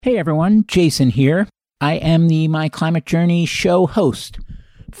Hey everyone, Jason here. I am the My Climate Journey show host.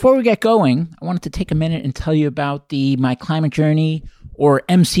 Before we get going, I wanted to take a minute and tell you about the My Climate Journey, or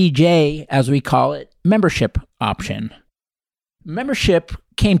MCJ as we call it, membership option. Membership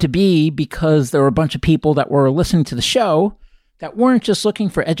came to be because there were a bunch of people that were listening to the show that weren't just looking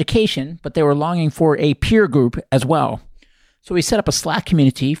for education, but they were longing for a peer group as well. So we set up a Slack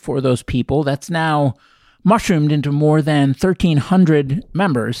community for those people that's now mushroomed into more than 1,300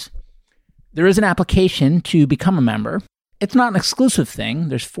 members. There is an application to become a member. It's not an exclusive thing.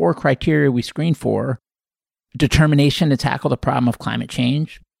 There's 4 criteria we screen for: determination to tackle the problem of climate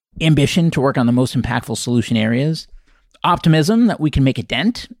change, ambition to work on the most impactful solution areas, optimism that we can make a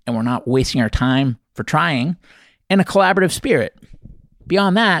dent and we're not wasting our time for trying, and a collaborative spirit.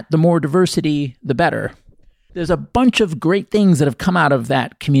 Beyond that, the more diversity, the better. There's a bunch of great things that have come out of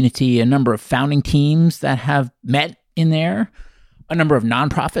that community, a number of founding teams that have met in there, a number of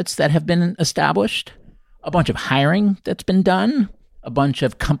nonprofits that have been established, a bunch of hiring that's been done, a bunch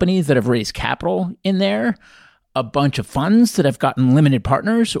of companies that have raised capital in there, a bunch of funds that have gotten limited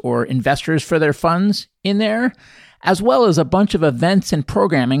partners or investors for their funds in there, as well as a bunch of events and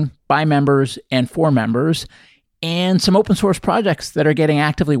programming by members and for members, and some open source projects that are getting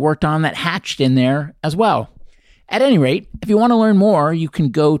actively worked on that hatched in there as well. At any rate, if you want to learn more, you can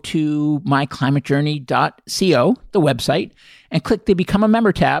go to myclimatejourney.co, the website, and click the Become a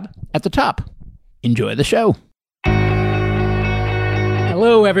Member tab at the top. Enjoy the show.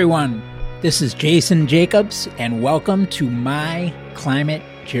 Hello, everyone. This is Jason Jacobs, and welcome to My Climate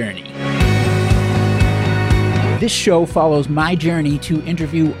Journey. This show follows my journey to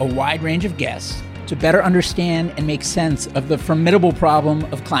interview a wide range of guests to better understand and make sense of the formidable problem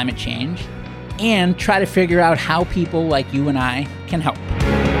of climate change, and try to figure out how people like you and I can help.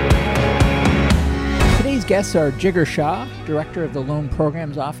 Today's guests are Jigar Shah, Director of the Loan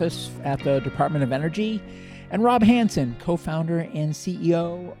Programs Office at the Department of Energy, and Rob Hansen, co-founder and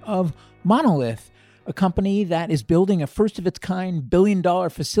CEO of Monolith, a company that is building a first-of-its-kind billion-dollar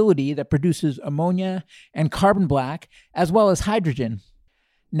facility that produces ammonia and carbon black, as well as hydrogen.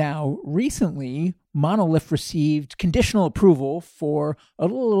 Now, recently, Monolith received conditional approval for a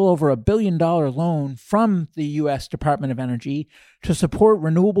little over $1 billion loan from the U.S. Department of Energy to support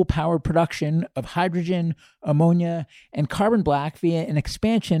renewable power production of hydrogen, ammonia, and carbon black via an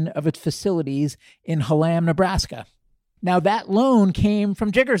expansion of its facilities in Hallam, Nebraska. Now, that loan came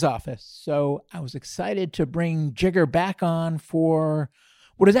from Jigar's office, so I was excited to bring Jigar back on for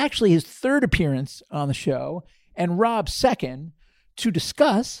what is actually his 3rd appearance on the show, and Rob's 2nd, to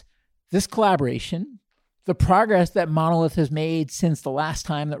discuss this collaboration, the progress that Monolith has made since the last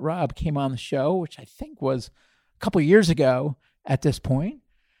time that Rob came on the show, which I think was a couple years ago at this point.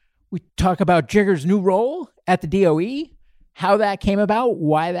 We talk about Jigar's new role at the DOE, how that came about,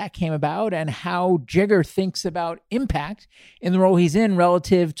 why that came about, and how Jigar thinks about impact in the role he's in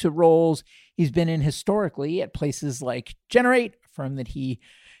relative to roles he's been in historically at places like Generate, a firm that he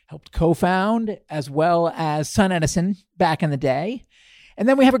helped co-found, as well as SunEdison back in the day. And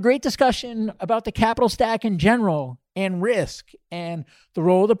then we have a great discussion about the capital stack in general and risk and the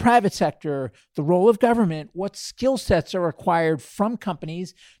role of the private sector, the role of government, what skill sets are required from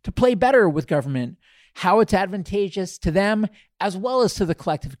companies to play better with government, how it's advantageous to them as well as to the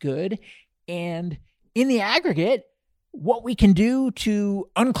collective good, and in the aggregate, what we can do to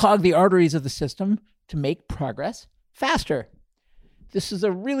unclog the arteries of the system to make progress faster. This is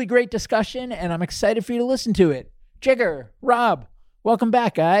a really great discussion, and I'm excited for you to listen to it. Jigar, Rob, welcome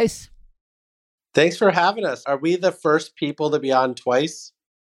back, guys. Thanks for having us. Are we the first people to be on twice?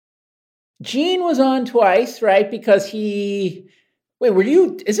 Gene was on twice, right? Because is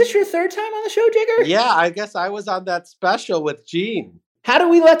this your 3rd time on the show, Jigar? Yeah, I guess I was on that special with Gene. How do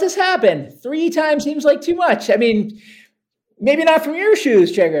we let this happen? 3 times seems like too much. I mean, maybe not from your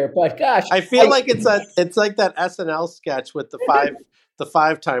shoes, Jigar, but gosh. I feel like it's like that SNL sketch with the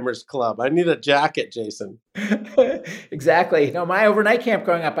five timers club. I need a jacket, Jason. Exactly. No, my overnight camp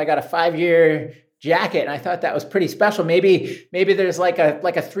growing up, I got a 5-year jacket, and I thought that was pretty special. Maybe there's like a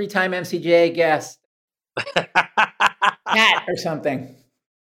 3-time MCJ guest hat or something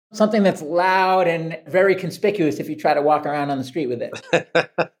that's loud and very conspicuous if you try to walk around on the street with it.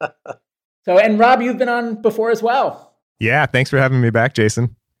 So, and Rob, you've been on before as well. Yeah, thanks for having me back,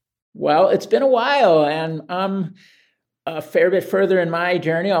 Jason. Well, it's been a while, and I'm a fair bit further in my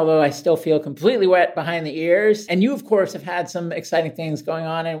journey, although I still feel completely wet behind the ears. And you, of course, have had some exciting things going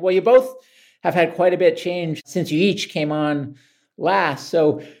on. And well, you both have had quite a bit change since you each came on last.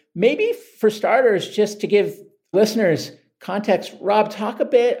 So maybe for starters, just to give listeners context, Rob, talk a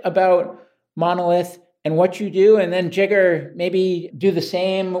bit about Monolith and what you do. And then Jigar, maybe do the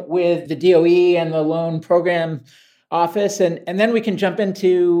same with the DOE and the Loan Program Office. And then we can jump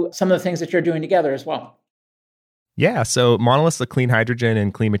into some of the things that you're doing together as well. Yeah, so Monolith's a clean hydrogen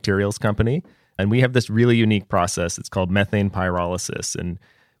and clean materials company. And we have this really unique process. It's called methane pyrolysis. And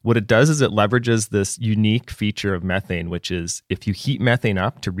what it does is it leverages this unique feature of methane, which is if you heat methane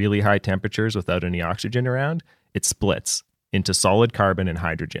up to really high temperatures without any oxygen around, it splits into solid carbon and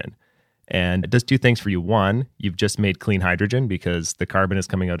hydrogen. And it does two things for you. One, you've just made clean hydrogen because the carbon is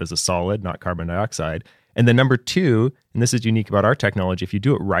coming out as a solid, not carbon dioxide. And then number two, and this is unique about our technology, if you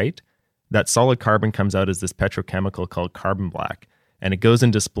do it right, that solid carbon comes out as this petrochemical called carbon black. And it goes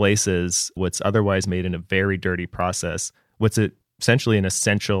and displaces what's otherwise made in a very dirty process, what's essentially an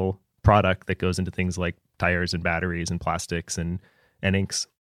essential product that goes into things like tires and batteries and plastics and inks.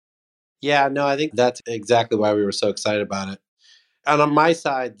 Yeah, no, I think that's exactly why we were so excited about it. And on my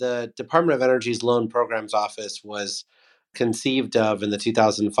side, the Department of Energy's Loan Programs Office was conceived of in the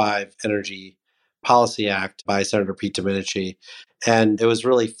 2005 Energy Policy Act by Senator Pete Domenici. And it was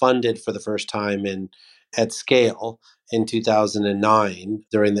really funded for the first time at scale in 2009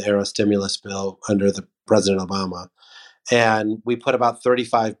 during the Aero stimulus bill under the President Obama. And we put about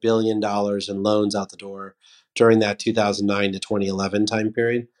 $35 billion in loans out the door during that 2009 to 2011 time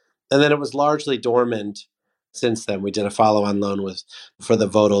period. And then it was largely dormant since then. We did a follow-on loan for the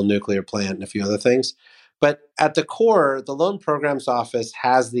Vogtle nuclear plant and a few other things. But at the core, the Loan Programs Office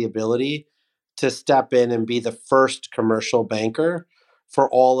has the ability to step in and be the first commercial banker for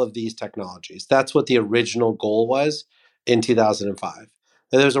all of these technologies. That's what the original goal was in 2005.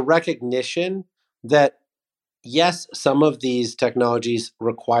 And there's a recognition that, yes, some of these technologies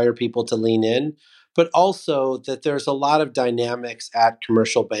require people to lean in, but also that there's a lot of dynamics at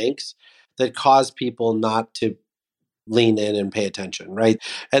commercial banks that cause people not to lean in and pay attention, right?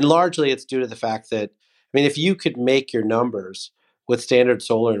 And largely it's due to the fact that, if you could make your numbers with standard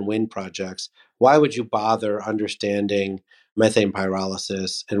solar and wind projects, why would you bother understanding methane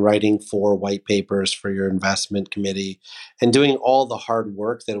pyrolysis and writing 4 white papers for your investment committee and doing all the hard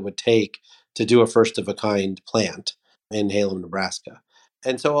work that it would take to do a first-of-a-kind plant in Halem, Nebraska?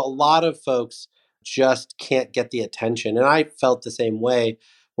 And so a lot of folks just can't get the attention. And I felt the same way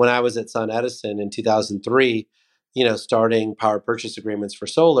when I was at SunEdison in 2003, starting power purchase agreements for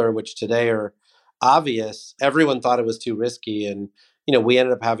solar, which today are obvious. Everyone thought it was too risky. And, we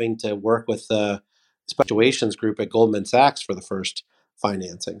ended up having to work with the situations group at Goldman Sachs for the first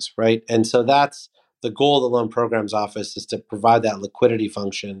financings, right? And so that's the goal of the Loan Programs Office, is to provide that liquidity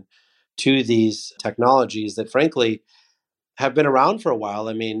function to these technologies that, frankly, have been around for a while.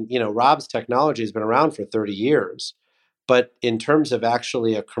 Rob's technology has been around for 30 years. But in terms of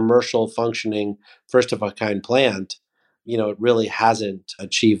actually a commercial functioning first-of-a-kind plant, it really hasn't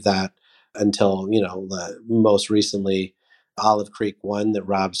achieved that until, most recently Olive Creek 1 that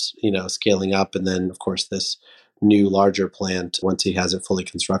Rob's, scaling up. And then, of course, this new larger plant once he has it fully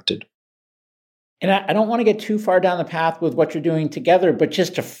constructed. And I don't want to get too far down the path with what you're doing together, but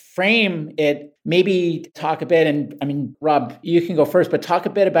just to frame it, maybe talk a bit, and Rob, you can go first, but talk a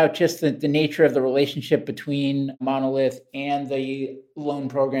bit about just the nature of the relationship between Monolith and the Loan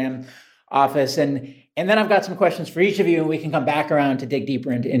Program Office. And then I've got some questions for each of you, and we can come back around to dig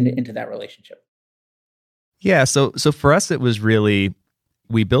deeper into that relationship. Yeah, so for us, it was really,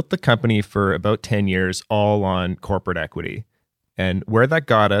 we built the company for about 10 years, all on corporate equity. And where that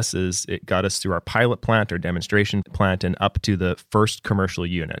got us is it got us through our pilot plant, our demonstration plant, and up to the first commercial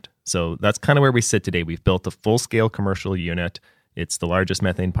unit. So that's kind of where we sit today. We've built a full-scale commercial unit. It's the largest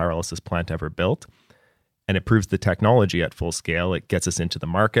methane pyrolysis plant ever built. And it proves the technology at full scale. It gets us into the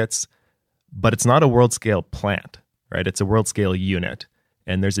markets. But it's not a world-scale plant, right? It's a world-scale unit.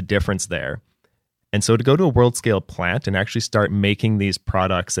 And there's a difference there. And so to go to a world-scale plant and actually start making these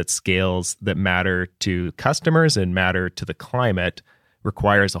products at scales that matter to customers and matter to the climate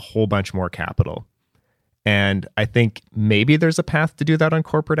requires a whole bunch more capital. And I think maybe there's a path to do that on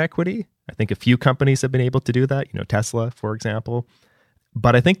corporate equity. I think a few companies have been able to do that, Tesla, for example.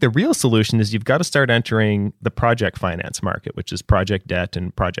 But I think the real solution is you've got to start entering the project finance market, which is project debt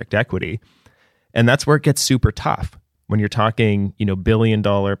and project equity. And that's where it gets super tough. When you're talking,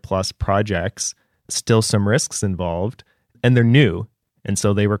 billion-dollar plus projects, still some risks involved, and they're new. And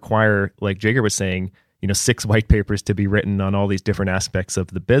so they require, like Jigar was saying, 6 white papers to be written on all these different aspects of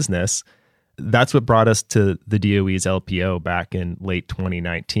the business. That's what brought us to the DOE's LPO back in late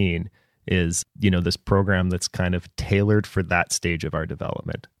 2019 is, this program that's kind of tailored for that stage of our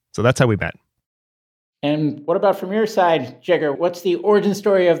development. So that's how we met. And what about from your side, Jigar? What's the origin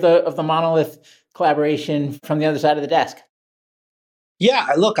story of the Monolith collaboration from the other side of the desk? Yeah,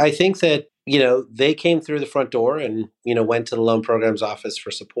 look, I think that they came through the front door and, went to the loan programs office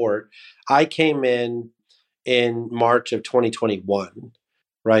for support. I came in March of 2021,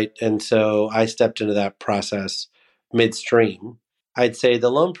 right? And so I stepped into that process midstream. I'd say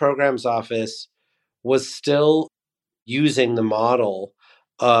the loan programs office was still using the model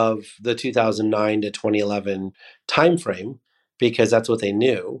of the 2009 to 2011 timeframe because that's what they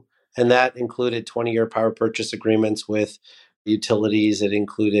knew. And that included 20-year power purchase agreements with utilities. It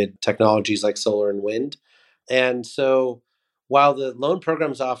included technologies like solar and wind. And so while the loan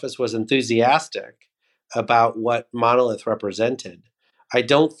programs office was enthusiastic about what Monolith represented, I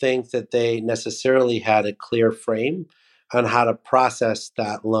don't think that they necessarily had a clear frame on how to process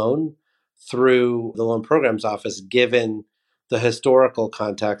that loan through the loan programs office, given the historical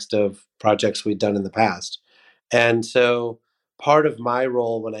context of projects we'd done in the past. And so part of my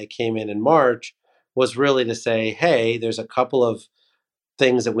role when I came in March was really to say, hey, there's a couple of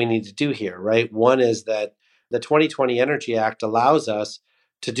things that we need to do here, right? One is that the 2020 Energy Act allows us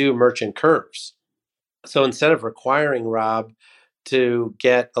to do merchant curves. So instead of requiring Rob to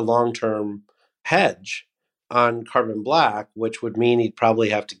get a long-term hedge on carbon black, which would mean he'd probably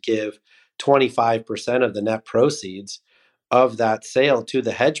have to give 25% of the net proceeds of that sale to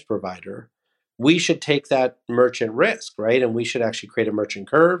the hedge provider, we should take that merchant risk, right? And we should actually create a merchant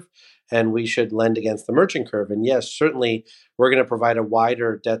curve and we should lend against the merchant curve. And yes, certainly we're going to provide a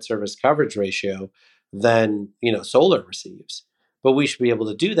wider debt service coverage ratio than, solar receives. But we should be able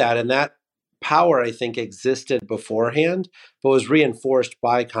to do that. And that power, I think, existed beforehand, but was reinforced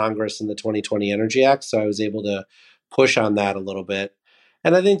by Congress in the 2020 Energy Act. So I was able to push on that a little bit.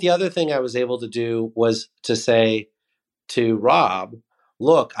 And I think the other thing I was able to do was to say to Rob,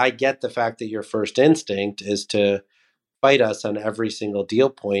 look, I get the fact that your first instinct is to fight us on every single deal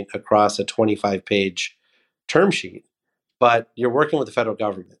point across a 25-page term sheet, but you're working with the federal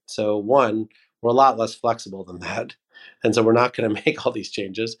government. So one, we're a lot less flexible than that. And so we're not going to make all these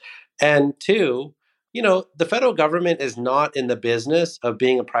changes. And two, the federal government is not in the business of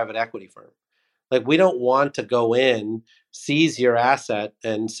being a private equity firm. Like, we don't want to go in, seize your asset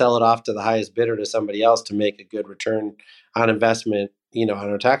and sell it off to the highest bidder to somebody else to make a good return on investment, on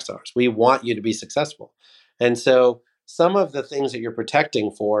our tax dollars. We want you to be successful. And so some of the things that you're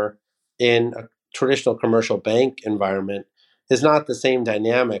protecting for in a traditional commercial bank environment is not the same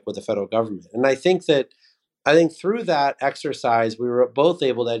dynamic with the federal government. And I think through that exercise, we were both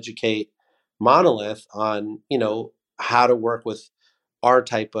able to educate Monolith on, how to work with our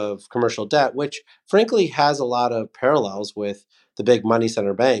type of commercial debt, which frankly has a lot of parallels with the big money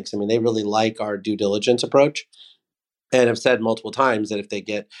center banks. I mean, they really like our due diligence approach and have said multiple times that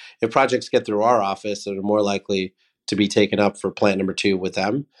if projects get through our office, they're more likely to be taken up for plant number 2 with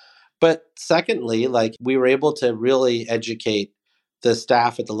them. But secondly, we were able to really educate the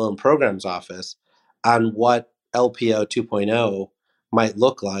staff at the loan programs office on what LPO 2.0 might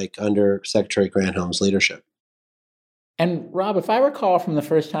look like under Secretary Granholm's leadership. And Rob, if I recall from the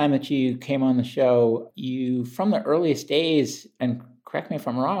first time that you came on the show, you, from the earliest days, and correct me if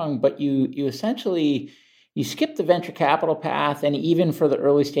I'm wrong, but you essentially, you skipped the venture capital path, and even for the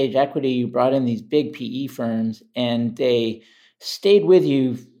early stage equity, you brought in these big PE firms, and they stayed with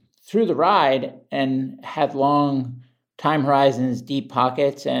you through the ride and had long time horizons, deep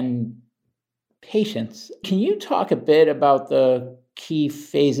pockets, and patience. Can you talk a bit about the key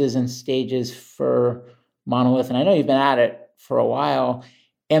phases and stages for Monolith? And I know you've been at it for a while,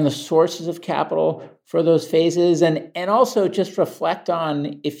 and the sources of capital for those phases, and also just reflect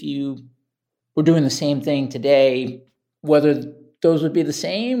on, if you were doing the same thing today, whether those would be the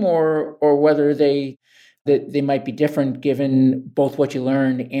same or whether they might be different given both what you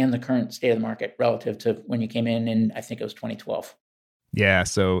learned and the current state of the market relative to when you came in, I think it was 2012. Yeah,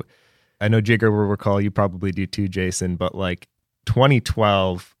 so I know Jigger will recall, you probably do too, Jason, but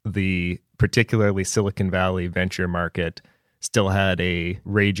 2012, the particularly Silicon Valley venture market still had a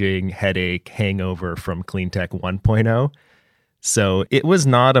raging headache hangover from Cleantech 1.0. So it was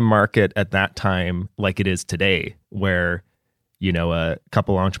not a market at that time like it is today, where, a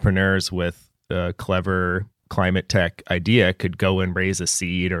couple entrepreneurs with a clever climate tech idea could go and raise a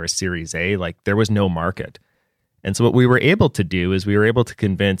seed or a Series A. There was no market. And so what we were able to do is we were able to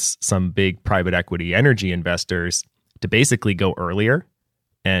convince some big private equity energy investors to basically go earlier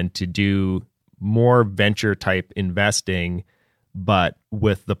and to do more venture type investing, but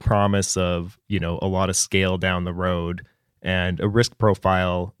with the promise of, a lot of scale down the road and a risk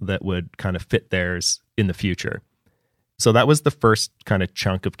profile that would kind of fit theirs in the future. So that was the first kind of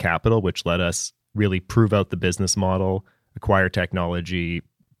chunk of capital, which let us really prove out the business model, acquire technology,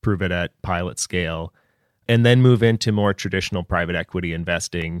 prove it at pilot scale, and then move into more traditional private equity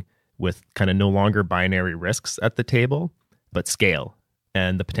investing, with kind of no longer binary risks at the table, but scale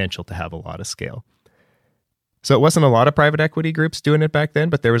and the potential to have a lot of scale. So it wasn't a lot of private equity groups doing it back then,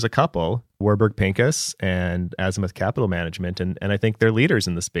 but there was a couple, Warburg Pincus and Azimuth Capital Management, and I think they're leaders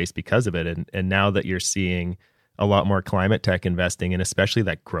in the space because of it. And now that you're seeing a lot more climate tech investing, and especially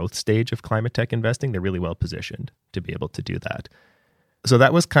that growth stage of climate tech investing, they're really well positioned to be able to do that. So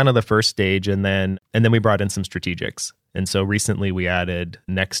that was kind of the first stage, and then we brought in some strategics. And so recently we added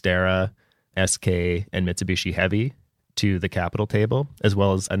NextEra, SK, and Mitsubishi Heavy to the capital table, as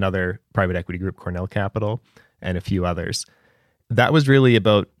well as another private equity group, Cornell Capital, and a few others. That was really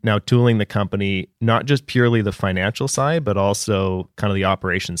about now tooling the company, not just purely the financial side, but also kind of the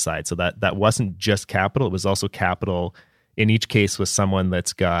operations side. So that wasn't just capital, it was also capital in each case with someone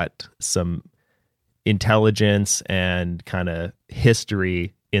that's got some intelligence and kind of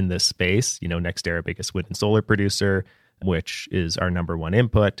history in this space. You know, NextEra, biggest wind and solar producer, which is our number one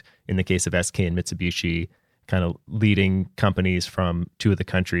input. In the case of SK and Mitsubishi, kind of leading companies from two of the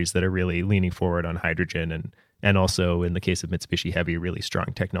countries that are really leaning forward on hydrogen, and also in the case of Mitsubishi Heavy, a really strong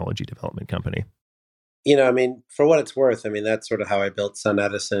technology development company. You know, I mean, for what it's worth, I mean, that's sort of how I built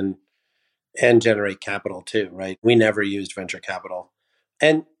SunEdison and Generate Capital too, right? We never used venture capital.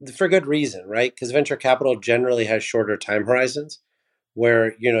 And for good reason, right? Because venture capital generally has shorter time horizons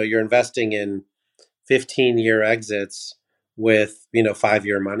where, you know, you're investing in 15-year exits with, you know,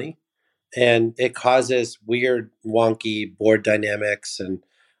 5-year money. And it causes weird, wonky board dynamics and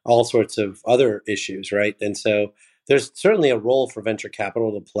all sorts of other issues, right? And so there's certainly a role for venture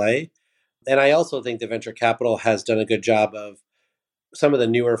capital to play. And I also think that venture capital has done a good job of some of the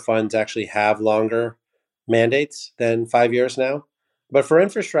newer funds actually have longer mandates than 5 years now. But for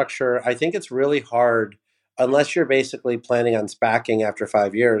infrastructure, I think it's really hard unless you're basically planning on SPACing after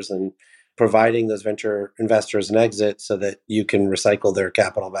 5 years and providing those venture investors an exit so that you can recycle their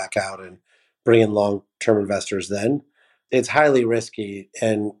capital back out and bring in long-term investors then. It's highly risky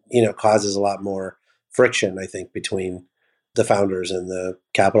and, you know, causes a lot more friction, I think, between the founders and the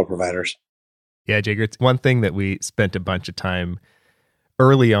capital providers. Yeah, Jigar, it's one thing that we spent a bunch of time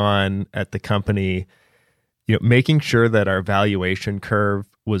early on at the company, you know, making sure that our valuation curve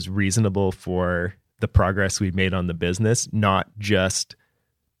was reasonable for the progress we've made on the business, not just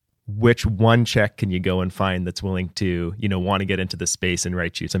which one check can you go and find that's willing to, you know, want to get into the space and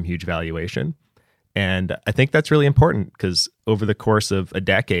write you some huge valuation. And I think that's really important because over the course of a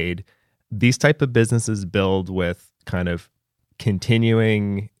decade, these type of businesses build with kind of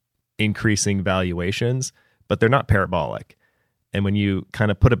continuing increasing valuations, but they're not parabolic. And when you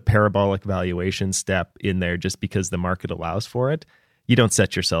kind of put a parabolic valuation step in there just because the market allows for it, you don't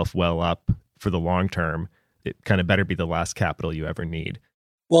set yourself well up for the long term. It kind of better be the last capital you ever need.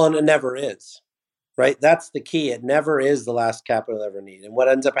 Well, and it never is, right? That's the key. It never is the last capital you'll ever need. And what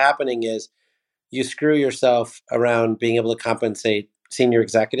ends up happening is you screw yourself around being able to compensate senior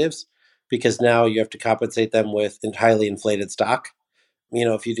executives because now you have to compensate them with highly inflated stock, you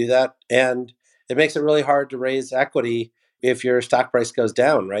know, if you do that. And it makes it really hard to raise equity if your stock price goes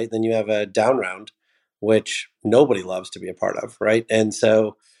down, right? Then you have a down round, which nobody loves to be a part of, right? And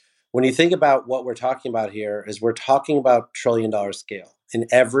so when you think about what we're talking about here is we're talking about $1 trillion scale. In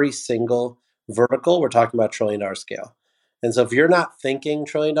every single vertical, we're talking about $1 trillion scale. And so if you're not thinking $1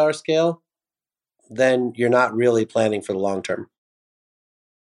 trillion scale, then you're not really planning for the long term.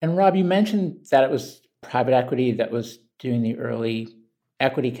 And Rob, you mentioned that it was private equity that was doing the early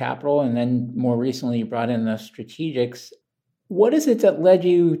equity capital, and then more recently you brought in the strategics. What is it that led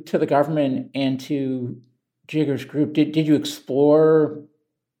you to the government and to Jigar's group? Did you explore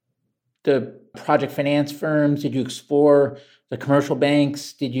the project finance firms? Did you explore the commercial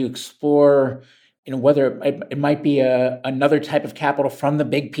banks? Did you explore, you know, whether it might be another type of capital from the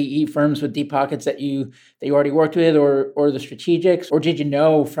big PE firms with deep pockets that you already worked with, or the strategics? Or did you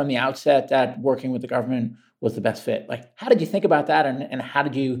know from the outset that working with the government was the best fit? Like, how did you think about that, and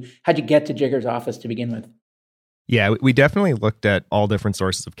how'd you get to Jigar's office to begin with? Yeah, we definitely looked at all different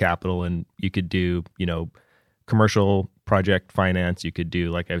sources of capital, and you could do, you know, commercial project finance. You could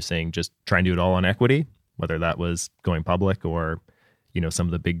do, like I was saying, just try and do it all on equity, whether that was going public or, you know, some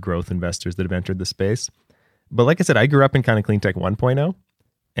of the big growth investors that have entered the space. But like I said, I grew up in kind of clean tech 1.0.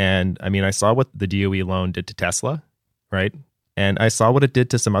 And I mean, I saw what the DOE loan did to Tesla, right? And I saw what it did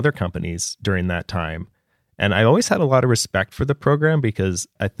to some other companies during that time. And I always had a lot of respect for the program because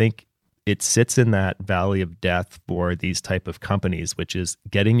I think it sits in that valley of death for these type of companies, which is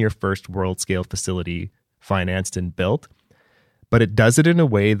getting your first world scale facility financed and built. But it does it in a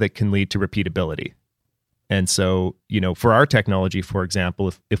way that can lead to repeatability. And so, for our technology, for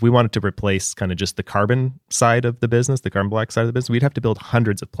example, if we wanted to replace kind of just the carbon side of the business, the carbon black side of the business, we'd have to build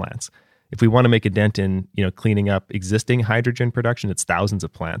hundreds of plants. If we want to make a dent in, cleaning up existing hydrogen production, it's thousands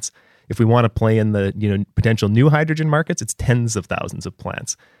of plants. If we want to play in the, potential new hydrogen markets, it's tens of thousands of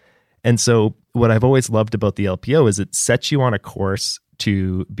plants. And so what I've always loved about the LPO is it sets you on a course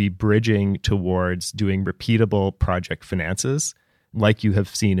to be bridging towards doing repeatable project finances like you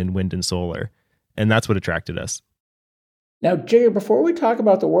have seen in wind and solar. And that's what attracted us. Now, Jigar, before we talk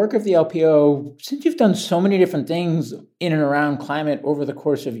about the work of the LPO, since you've done so many different things in and around climate over the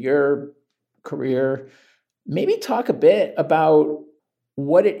course of your career, maybe talk a bit about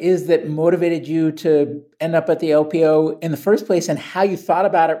what it is that motivated you to end up at the LPO in the first place and how you thought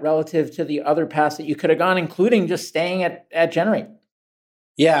about it relative to the other paths that you could have gone, including just staying at Generate.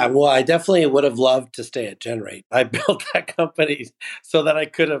 Yeah, well, I definitely would have loved to stay at Generate. I built that company so that I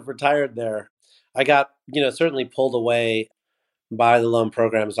could have retired there. I got, certainly pulled away by the loan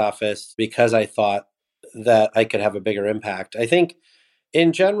programs office because I thought that I could have a bigger impact. I think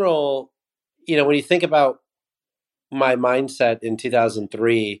in general, when you think about my mindset in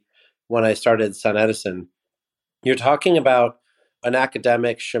 2003 when I started SunEdison, you're talking about an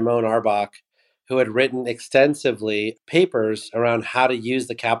academic, Shimon Arbach, who had written extensively papers around how to use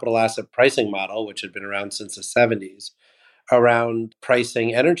the capital asset pricing model, which had been around since the 70s, around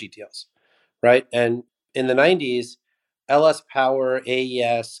pricing energy deals, right? And in the 90s, LS Power,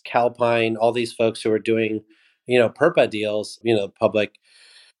 AES, Calpine, all these folks who were doing, PURPA deals, public,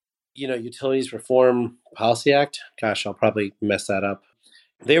 Utilities Reform Policy Act. Gosh, I'll probably mess that up.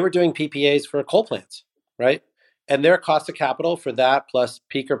 They were doing PPAs for coal plants, right? And their cost of capital for that plus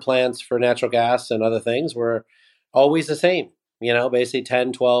peaker plants for natural gas and other things were always the same, basically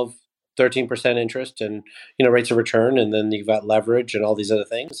 10, 12, 13% interest and, rates of return. And then you've got leverage and all these other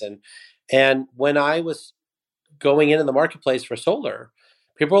things. And when I was going in the marketplace for solar,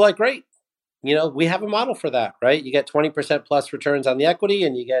 people were like, great, we have a model for that, right? You get 20% plus returns on the equity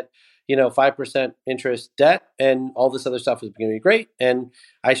and you get, 5% interest debt and all this other stuff is going to be great. And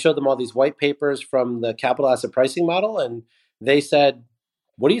I showed them all these white papers from the capital asset pricing model. And they said,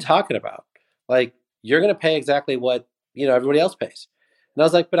 what are you talking about? Like, you're going to pay exactly what, everybody else pays. And I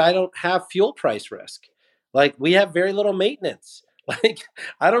was like, but I don't have fuel price risk. Like, we have very little maintenance. Like,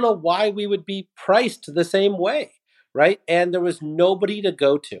 I don't know why we would be priced the same way, right? And there was nobody to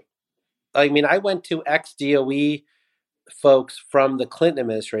go to. I mean, I went to ex-DOE folks from the Clinton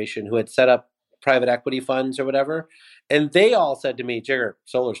administration who had set up private equity funds or whatever, and they all said to me, Jigar,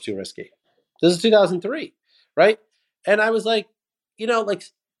 solar's too risky. This is 2003, right? And I was like,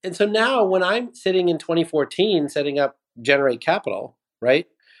 and so now when I'm sitting in 2014 setting up Generate Capital, right?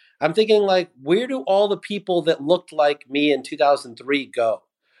 I'm thinking like, where do all the people that looked like me in 2003 go?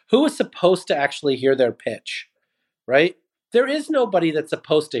 Who is supposed to actually hear their pitch, right? There is nobody that's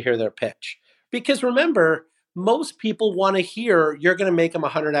supposed to hear their pitch. Because remember, most people want to hear you're going to make them a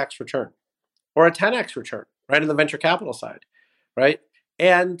 100x return or a 10x return, right, on the venture capital side, right?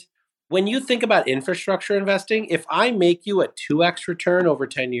 And when you think about infrastructure investing, if I make you a 2x return over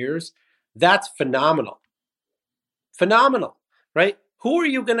 10 years, that's phenomenal. Phenomenal, right? Who are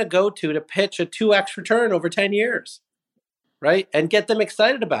you going to go to pitch a 2x return over 10 years, right? And get them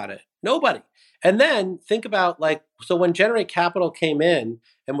excited about it? Nobody. And then think about so when Generate Capital came in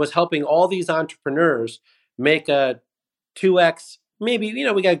and was helping all these entrepreneurs make a 2x, maybe,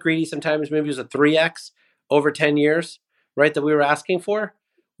 we got greedy sometimes, maybe it was a 3x over 10 years, right, that we were asking for.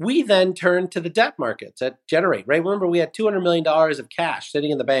 We then turned to the debt markets at Generate, right? Remember, we had $200 million of cash sitting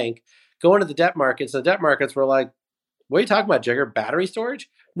in the bank, going to the debt markets. The debt markets were like, what are you talking about, Jigar? Battery storage?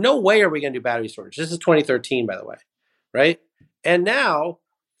 No way are we going to do battery storage. This is 2013, by the way, right? And now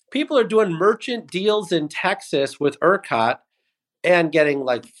people are doing merchant deals in Texas with ERCOT and getting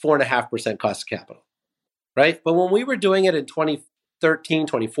 4.5% cost of capital, right? But when we were doing it in 2013,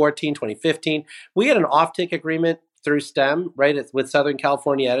 2014, 2015, we had an offtake agreement through STEM, right, with Southern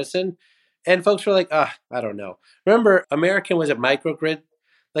California Edison. And folks were like, I don't know. Remember, American was at Microgrid.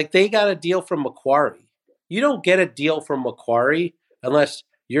 They got a deal from Macquarie. You don't get a deal from Macquarie unless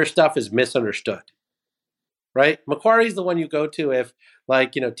your stuff is misunderstood, right? Macquarie is the one you go to if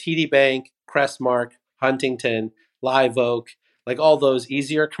TD Bank, Crestmark, Huntington, Live Oak, all those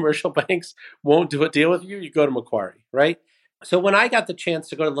easier commercial banks won't do a deal with you, you go to Macquarie, right? So when I got the chance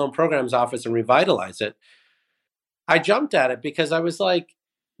to go to the loan programs office and revitalize it, I jumped at it because I was like,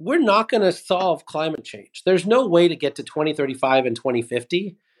 we're not going to solve climate change. There's no way to get to 2035 and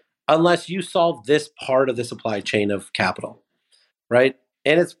 2050 unless you solve this part of the supply chain of capital, right?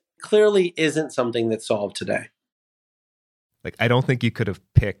 And it clearly isn't something that's solved today. I don't think you could have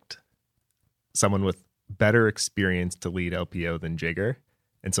picked someone with better experience to lead LPO than Jigger.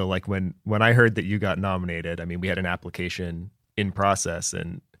 And so like when I heard that you got nominated, I mean, we had an application in process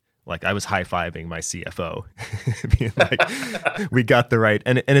and like I was high-fiving my CFO, being like, we got the right.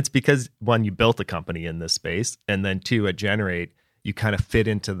 And it's because one, you built a company in this space, and then two, at Generate, you kind of fit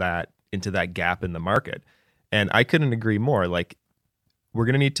into that gap in the market. And I couldn't agree more. Like, we're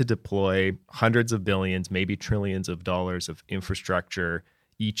going to need to deploy hundreds of billions, maybe trillions of dollars of infrastructure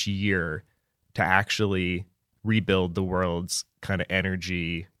each year to actually rebuild the world's kind of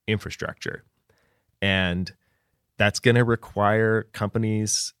energy infrastructure. And that's going to require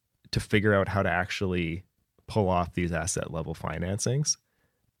companies to figure out how to actually pull off these asset level financings.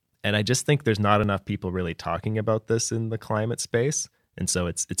 And I just think there's not enough people really talking about this in the climate space. And so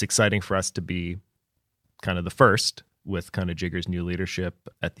it's exciting for us to be kind of the first with kind of Jigger's new leadership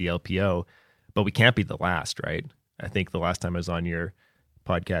at the LPO, but we can't be the last, right? I think the last time I was on your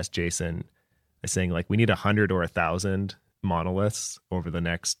podcast, Jason, I was saying like we need 100 or 1,000 monoliths over the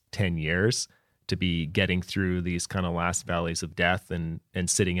next 10 years to be getting through these kind of last valleys of death and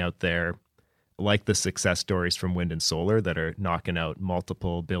sitting out there like the success stories from wind and solar that are knocking out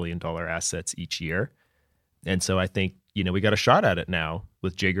multiple billion-dollar assets each year. And so I think, we got a shot at it now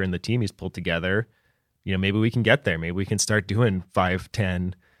with Jigger and the team he's pulled together. Maybe we can get there. Maybe we can start doing 5,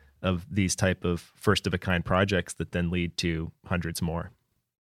 10 of these type of first of a kind projects that then lead to hundreds more.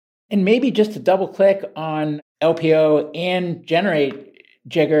 And maybe just to double click on LPO and Generate,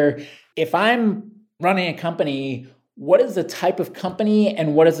 Jigger, if I'm running a company, what is the type of company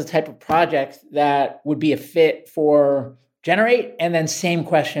and what is the type of project that would be a fit for Generate? And then same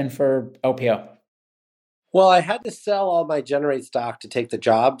question for LPO. Well, I had to sell all my Generate stock to take the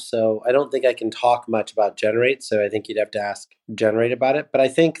job, so I don't think I can talk much about Generate. So I think you'd have to ask Generate about it. But I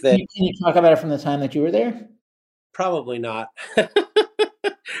think that... Can you talk about it from the time that you were there? Probably not.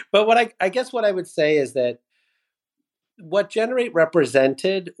 But I guess what I would say is that what Generate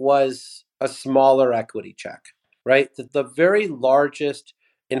represented was a smaller equity check, right? The very largest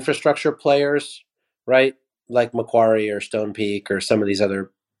infrastructure players, right, like Macquarie or Stonepeak or some of these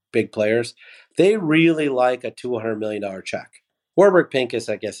other big players, they really like a $200 million check. Warburg Pincus,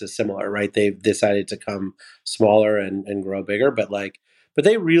 I guess, is similar, right? They've decided to come smaller and grow bigger, but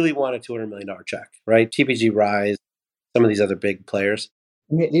they really want a $200 million check, right? TPG Rise, some of these other big players.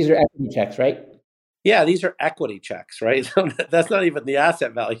 These are equity checks, right? Yeah, these are equity checks, right? That's not even the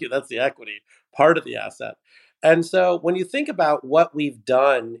asset value. That's the equity part of the asset. And so when you think about what we've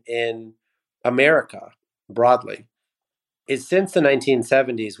done in America broadly, is since the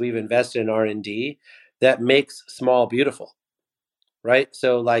 1970s, we've invested in R&D that makes small beautiful, right?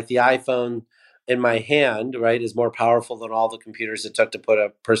 So like the iPhone in my hand, right, is more powerful than all the computers it took to put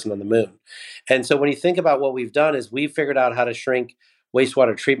a person on the moon. And so when you think about what we've done is we've figured out how to shrink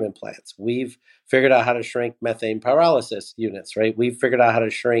wastewater treatment plants. We've figured out how to shrink methane pyrolysis units, right? We've figured out how to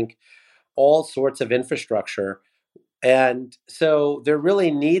shrink all sorts of infrastructure. And so there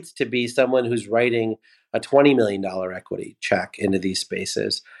really needs to be someone who's writing a $20 million equity check into these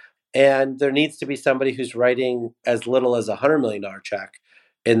spaces. And there needs to be somebody who's writing as little as a $100 million check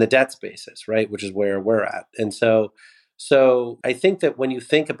in the debt spaces, right? Which is where we're at. And so I think that when you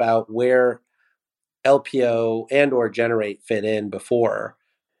think about where LPO and or Generate fit in before,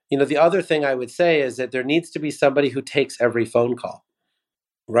 the other thing I would say is that there needs to be somebody who takes every phone call,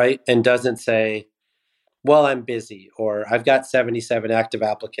 right? And doesn't say, well, I'm busy, or I've got 77 active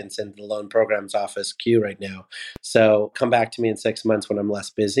applicants in the loan programs office queue right now. So come back to me in 6 months when I'm less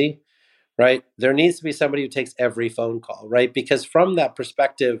busy, right? There needs to be somebody who takes every phone call, right? Because from that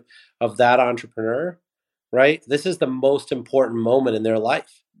perspective of that entrepreneur, right, this is the most important moment in their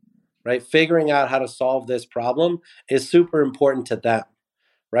life, right? Figuring out how to solve this problem is super important to them,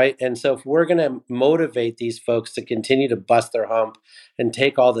 right? And so if we're going to motivate these folks to continue to bust their hump and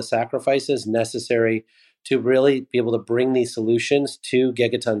take all the sacrifices necessary to really be able to bring these solutions to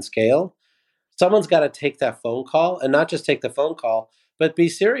gigaton scale, someone's got to take that phone call, and not just take the phone call, but be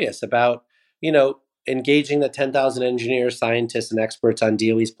serious about, engaging the 10,000 engineers, scientists, and experts on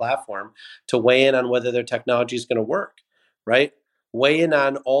DOE's platform to weigh in on whether their technology is going to work, right? Weigh in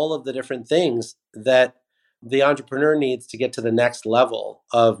on all of the different things that the entrepreneur needs to get to the next level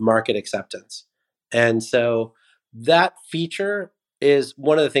of market acceptance. And so that feature is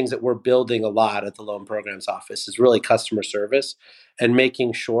one of the things that we're building a lot at the Loan Programs Office, is really customer service and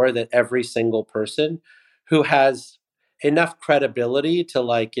making sure that every single person who has enough credibility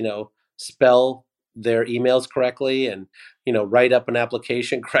to spell their emails correctly and write up an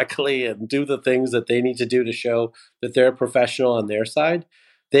application correctly and do the things that they need to do to show that they're a professional on their side,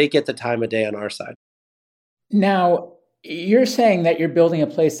 they get the time of day on our side. Now, you're saying that you're building a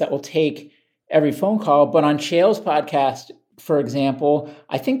place that will take every phone call. But on Shale's podcast, for example,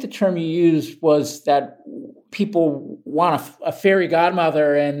 I think the term you used was that people want a fairy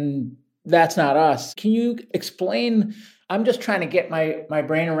godmother, and that's not us. Can you explain? I'm just trying to get my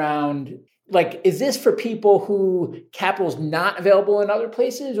brain around, like, is this for people who capital is not available in other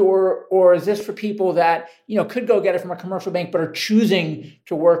places, or is this for people that, could go get it from a commercial bank but are choosing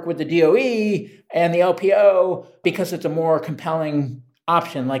to work with the DOE and the LPO because it's a more compelling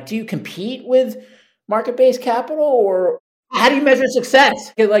option? Like, do you compete with market-based capital, or how do you measure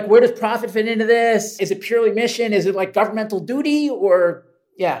success? Like, where does profit fit into this? Is it purely mission? Is it like governmental duty, or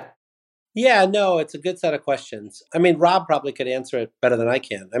yeah? Yeah, no, it's a good set of questions. I mean, Rob probably could answer it better than I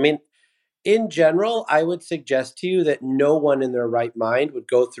can. I mean, in general, I would suggest to you that no one in their right mind would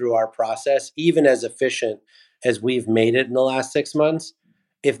go through our process, even as efficient as we've made it in the last 6 months,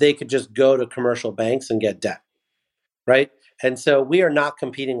 if they could just go to commercial banks and get debt, right? And so we are not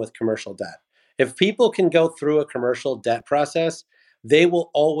competing with commercial debt. If people can go through a commercial debt process, they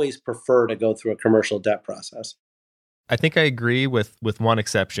will always prefer to go through a commercial debt process. I think I agree with one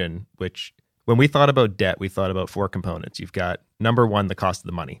exception, which when we thought about debt, we thought about 4 components. You've got number 1, the cost of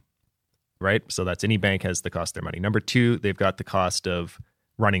the money, right? So that's any bank has the cost of their money. Number 2, they've got the cost of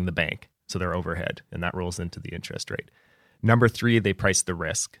running the bank, so their overhead, and that rolls into the interest rate. Number 3, they price the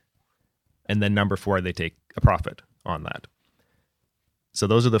risk. And then number 4, they take a profit on that. So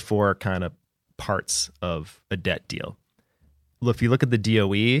those are the 4 kind of parts of a debt deal. Look, if you look at the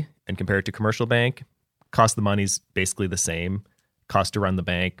DOE and compare it to commercial bank, cost of the money is basically the same. Cost to run the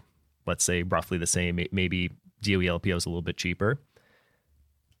bank, let's say roughly the same. Maybe DOE LPO is a little bit cheaper.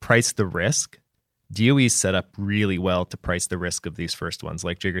 Price the risk. DOE is set up really well to price the risk of these first ones.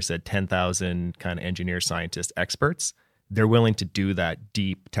 Like Jigar said, 10,000 kind of engineers, scientists, experts. They're willing to do that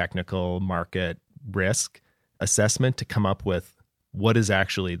deep technical market risk assessment to come up with what is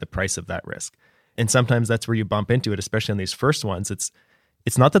actually the price of that risk. And sometimes that's where you bump into it, especially on these first ones. It's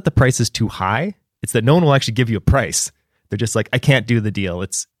not that the price is too high. It's that no one will actually give you a price. They're just like, I can't do the deal.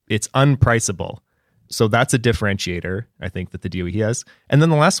 It's unpriceable. So that's a differentiator, I think, that the DOE has. And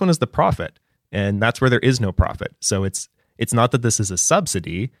then the last one is the profit. And that's where there is no profit. So it's not that this is a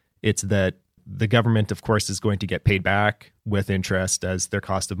subsidy. It's that the government, of course, is going to get paid back with interest as their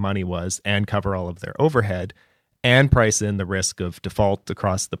cost of money was and cover all of their overhead and price in the risk of default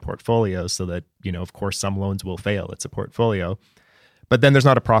across the portfolio so that, of course, some loans will fail. It's a portfolio. But then there's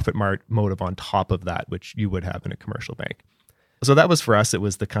not a profit motive on top of that, which you would have in a commercial bank. So that was for us. It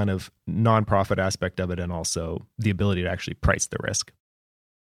was the kind of nonprofit aspect of it and also the ability to actually price the risk.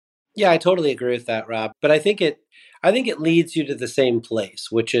 Yeah, I totally agree with that, Rob. But I think it leads you to the same place,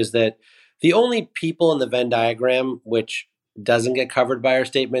 which is that the only people in the Venn diagram which doesn't get covered by our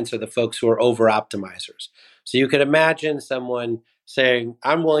statements are the folks who are over optimizers. So you could imagine someone saying,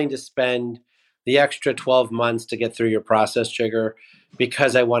 I'm willing to spend the extra 12 months to get through your process, Jigar,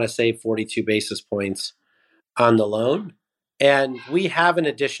 because I want to save 42 basis points on the loan. And we have an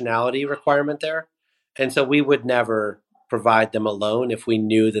additionality requirement there. And so we would never provide them a loan if we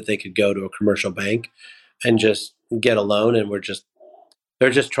knew that they could go to a commercial bank and just get a loan and they're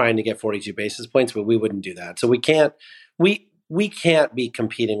just trying to get 42 basis points, but we wouldn't do that. So we can't be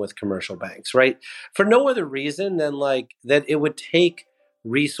competing with commercial banks, right? For no other reason than like that it would take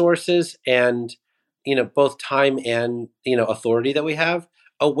resources and, both time and, authority that we have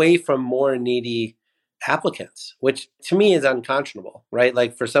away from more needy applicants, which to me is unconscionable, right?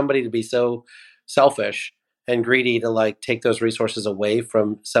 Like for somebody to be so selfish and greedy to like take those resources away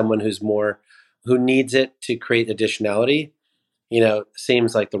from someone who needs it to create additionality,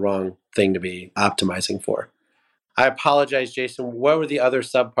 seems like the wrong thing to be optimizing for. I apologize, Jason. What were the other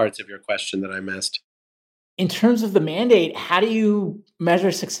subparts of your question that I missed? In terms of the mandate, how do you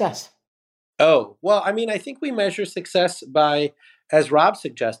measure success? Oh, well, I mean, I think we measure success by, as Rob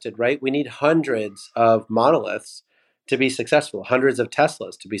suggested, right? We need hundreds of monoliths to be successful, hundreds of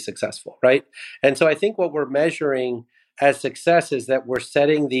Teslas to be successful, right? And so I think what we're measuring as success is that we're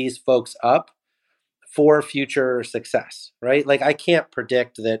setting these folks up for future success, right? Like I can't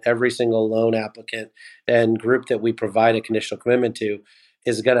predict that every single loan applicant and group that we provide a conditional commitment to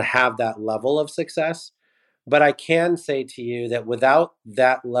is going to have that level of success. But I can say to you that without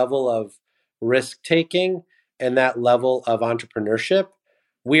that level of risk taking and that level of entrepreneurship,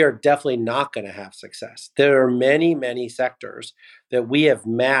 we are definitely not going to have success. There are many, many sectors that we have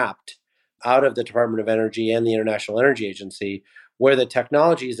mapped out of the Department of Energy and the International Energy Agency where the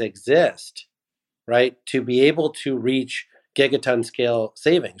technologies exist, right, to be able to reach gigaton scale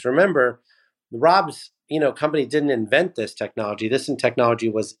savings. Remember, Rob's company didn't invent this technology. This technology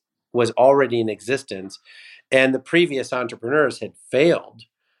was already in existence, and the previous entrepreneurs had failed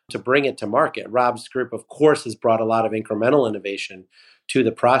to bring it to market. Rob's group, of course, has brought a lot of incremental innovation to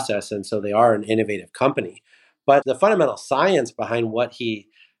the process, and so they are an innovative company. But the fundamental science behind what he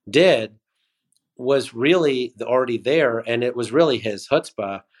did was really already there, and it was really his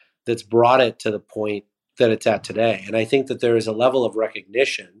chutzpah that's brought it to the point that it's at today. And I think that there is a level of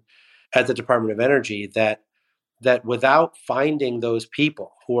recognition at the Department of Energy that without finding those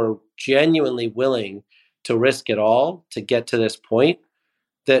people who are genuinely willing to risk it all to get to this point,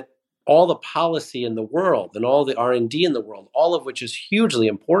 that all the policy in the world and all the R&D in the world, all of which is hugely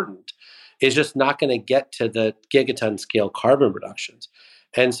important, is just not going to get to the gigaton scale carbon reductions.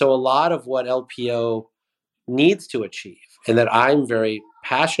 And so a lot of what LPO needs to achieve, and that I'm very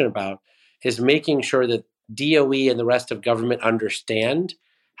passionate about, is making sure that DOE and the rest of government understand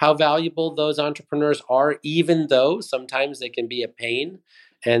how valuable those entrepreneurs are, even though sometimes they can be a pain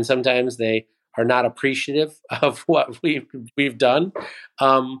and sometimes they are not appreciative of what we've done.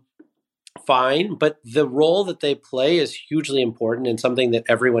 Fine, but the role that they play is hugely important and something that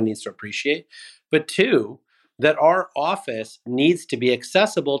everyone needs to appreciate. But two, that our office needs to be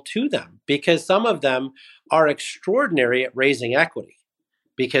accessible to them, because some of them are extraordinary at raising equity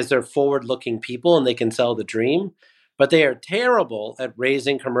because they're forward-looking people and they can sell the dream, but they are terrible at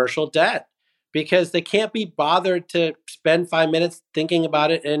raising commercial debt because they can't be bothered to spend 5 minutes thinking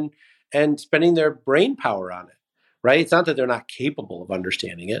about it and spending their brain power on it, right? It's not that they're not capable of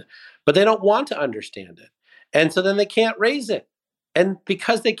understanding it, but they don't want to understand it. And so then they can't raise it. And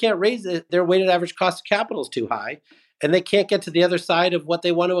because they can't raise it, their weighted average cost of capital is too high, and they can't get to the other side of what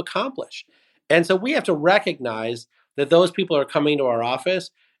they want to accomplish. And so we have to recognize that those people are coming to our office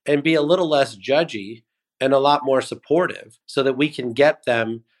and be a little less judgy and a lot more supportive so that we can get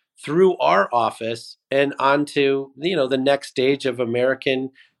them through our office and onto, the next stage of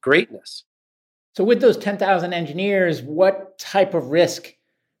American greatness. So with those 10,000 engineers, what type of risk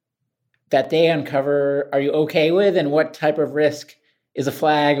that they uncover are you okay with? And what type of risk is a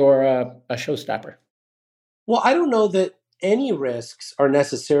flag or a showstopper? Well, I don't know that any risks are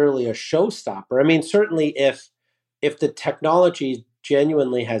necessarily a showstopper. I mean, certainly if the technology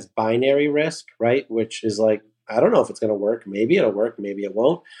genuinely has binary risk, right, which is like, I don't know if it's going to work, maybe it'll work, maybe it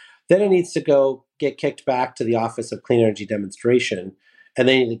won't, then it needs to get kicked back to the Office of Clean Energy Demonstration, and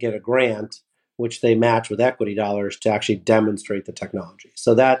they need to get a grant, which they match with equity dollars to actually demonstrate the technology.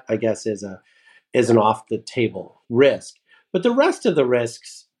 So that, I guess, is an off-the-table risk. But the rest of the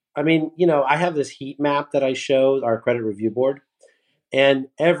risks, I mean, I have this heat map that I show our credit review board, and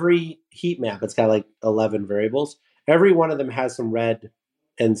every heat map, it's got like 11 variables. Every one of them has some red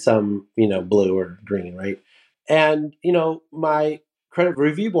and some, blue or green, right? And, my credit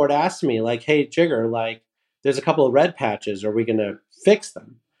review board asked me, like, hey, Jigar, like, there's a couple of red patches. Are we going to fix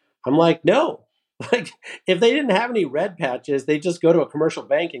them? I'm like, no. Like, if they didn't have any red patches, they just go to a commercial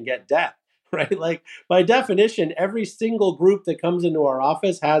bank and get debt, right? Like, by definition, every single group that comes into our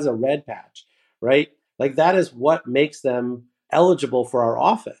office has a red patch, right? Like, that is what makes them eligible for our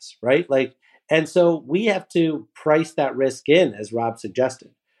office, right? Like, and so we have to price that risk in, as Rob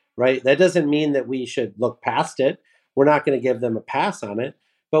suggested, right? That doesn't mean that we should look past it. We're not going to give them a pass on it,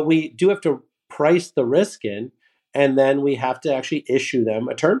 but we do have to price the risk in, and then we have to actually issue them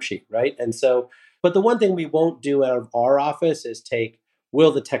a term sheet, right? And so, but the one thing we won't do out of our office is take,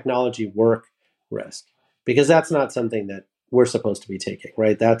 will the technology work risk? Because that's not something that we're supposed to be taking,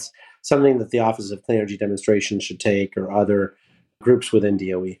 right? That's something that the Office of Clean Energy Demonstration should take, or other groups within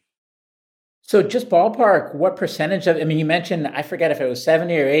DOE. So just ballpark, what percentage of, you mentioned, I forget if it was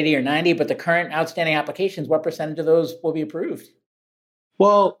 70 or 80 or 90, but the current outstanding applications, what percentage of those will be approved?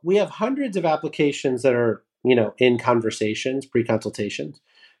 Well, we have hundreds of applications that are, in conversations, pre-consultations,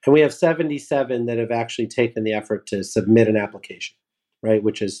 and we have 77 that have actually taken the effort to submit an application, right?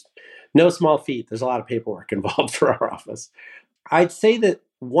 Which is no small feat. There's a lot of paperwork involved for our office. I'd say that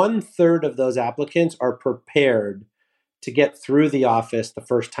 1/3 of those applicants are prepared to get through the office the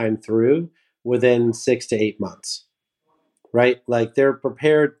first time through within 6 to 8 months, right? Like, they're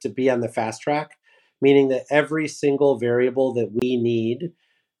prepared to be on the fast track, meaning that every single variable that we need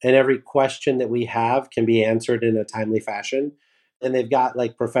and every question that we have can be answered in a timely fashion. And they've got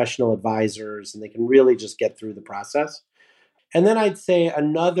like professional advisors, and they can really just get through the process. And then I'd say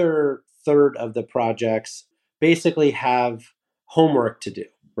another third of the projects basically have homework to do,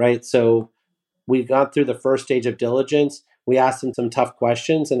 right? So we got through the first stage of diligence. We asked them some tough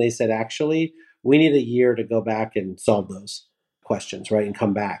questions, and they said, actually, we need a year to go back and solve those questions, right? And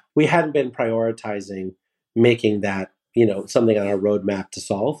come back. We hadn't been prioritizing making that, something on our roadmap to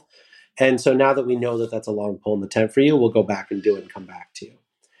solve. And so now that we know that that's a long pole in the tent for you, we'll go back and do it and come back to you.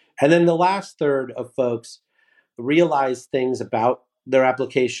 And then the last third of folks realize things about their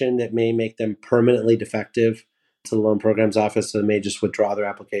application that may make them permanently defective to the loan programs office, so they may just withdraw their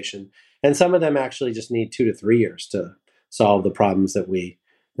application. And some of them actually just need 2 to 3 years to solve the problems that we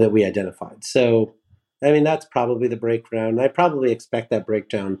identified. So, I mean, that's probably the breakdown. I probably expect that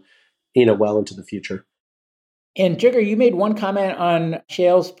breakdown, well into the future. And Jigar, you made one comment on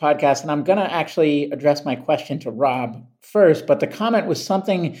Shale's podcast, and I'm going to actually address my question to Rob first, but the comment was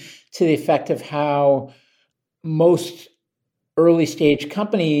something to the effect of how most early stage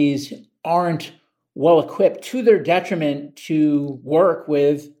companies aren't well equipped, to their detriment, to work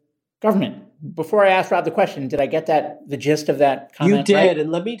with government. Before I asked Rob the question, did I get the gist of that comment? You did, right? And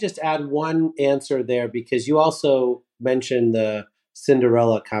let me just add one answer there, because you also mentioned the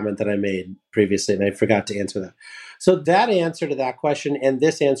Cinderella comment that I made previously, and I forgot to answer that. So that answer to that question and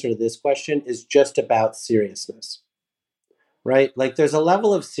this answer to this question is just about seriousness, right? Like, there's a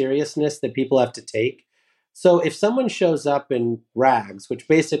level of seriousness that people have to take. So if someone shows up in rags, which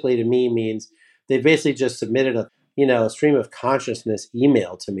basically to me means they basically just submitted a stream of consciousness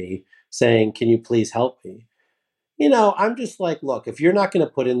email to me saying, can you please help me? I'm just like, look, if you're not going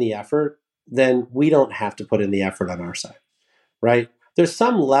to put in the effort, then we don't have to put in the effort on our side, right? There's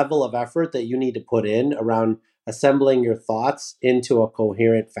some level of effort that you need to put in around assembling your thoughts into a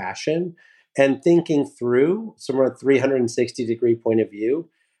coherent fashion and thinking through, from a 360-degree point of view,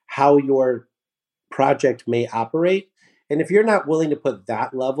 how your project may operate. And if you're not willing to put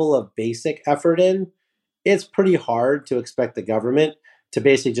that level of basic effort in, it's pretty hard to expect the government to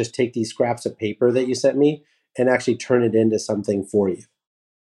basically just take these scraps of paper that you sent me and actually turn it into something for you.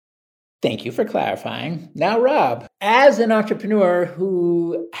 Thank you for clarifying. Now, Rob, as an entrepreneur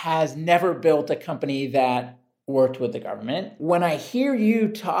who has never built a company that worked with the government, when I hear you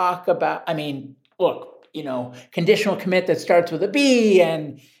talk about, look, conditional commit that starts with a B,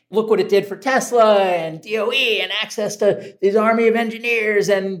 and look what it did for Tesla and DOE and access to this army of engineers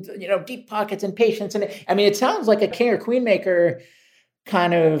and, deep pockets and patience. And it sounds like a king or queen maker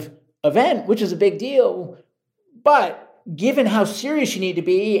kind of event, which is a big deal. But given how serious you need to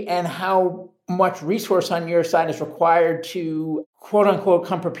be and how much resource on your side is required to, quote unquote,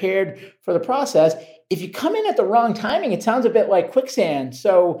 come prepared for the process, if you come in at the wrong timing, it sounds a bit like quicksand.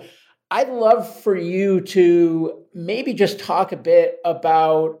 So I'd love for you to maybe just talk a bit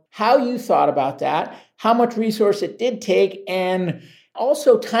about how you thought about that, how much resource it did take, and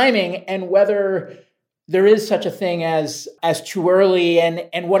also timing, and whether there is such a thing as too early,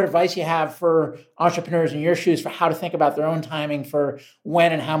 and what advice you have for entrepreneurs in your shoes for how to think about their own timing for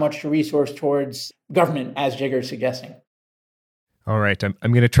when and how much to resource towards government, as Jigar is suggesting. All right. I'm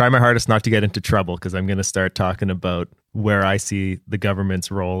going to try my hardest not to get into trouble, because I'm going to start talking about where I see the government's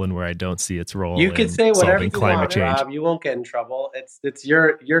role and where I don't see its role. You could say whatever you climate want, change. Rob. You won't get in trouble. It's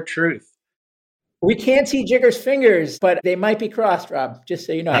your truth. We can't see Jigar's fingers, but they might be crossed, Rob, just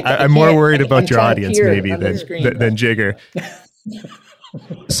so you know. I'm more worried about your audience maybe than Jigar.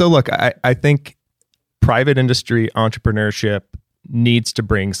 So look, I think private industry entrepreneurship needs to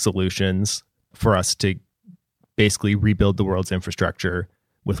bring solutions for us to basically rebuild the world's infrastructure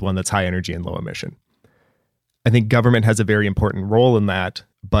with one that's high energy and low emission. I think government has a very important role in that,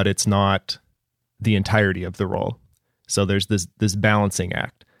 but it's not the entirety of the role. So there's this balancing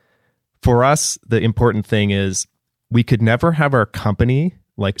act. For us, the important thing is we could never have our company,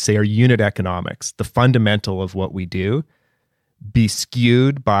 like say our unit economics, the fundamental of what we do, be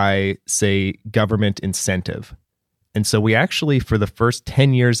skewed by, say, government incentive. And so we actually, for the first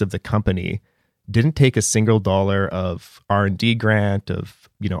 10 years of the company, didn't take a single dollar of R&D grant, of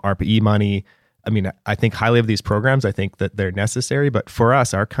ARPA-E money. I think highly of these programs. I think that they're necessary. But for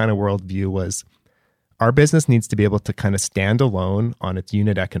us, our kind of worldview was our business needs to be able to kind of stand alone on its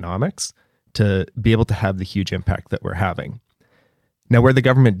unit economics to be able to have the huge impact that we're having. Now, where the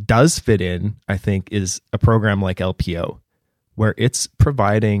government does fit in, I think, is a program like LPO, where it's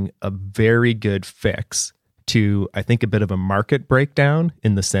providing a very good fix to, I think, a bit of a market breakdown,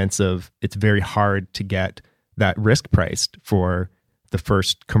 in the sense of it's very hard to get that risk priced for the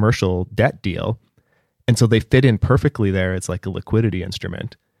first commercial debt deal. And so they fit in perfectly there. It's like a liquidity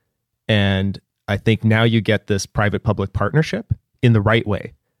instrument. And I think now you get this private-public partnership in the right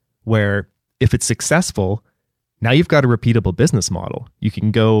way, where if it's successful, now you've got a repeatable business model. You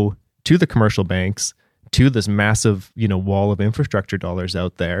can go to the commercial banks, to this massive, wall of infrastructure dollars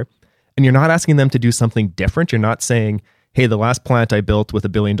out there, and you're not asking them to do something different. You're not saying, hey, the last plant I built with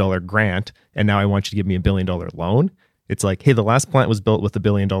 $1 billion grant, and now I want you to give me $1 billion loan. It's like, hey, the last plant was built with $1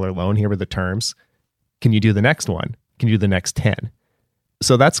 billion loan. Here were the terms. Can you do the next one? Can you do the next 10?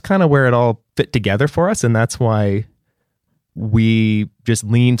 So that's kind of where it all fit together for us. And that's why we just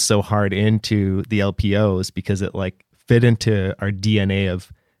leaned so hard into the LPOs, because it fit into our DNA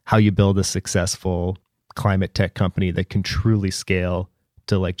of how you build a successful climate tech company that can truly scale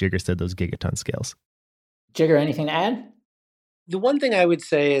to, like Jigar said, those gigaton scales. Jigar, anything to add? The one thing I would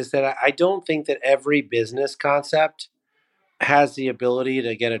say is that I don't think that every business concept has the ability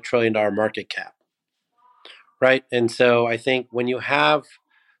to get $1 trillion market cap, right? And so I think when you have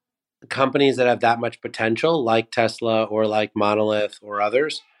companies that have that much potential, like Tesla or like Monolith or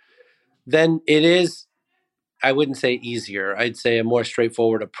others, then it is, I wouldn't say easier, I'd say a more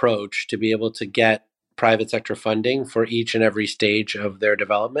straightforward approach to be able to get private sector funding for each and every stage of their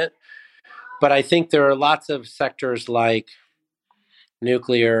development. But I think there are lots of sectors like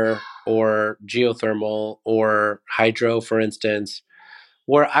nuclear or geothermal or hydro, for instance,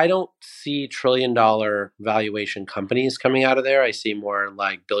 where I don't see $1 trillion valuation companies coming out of there. I see more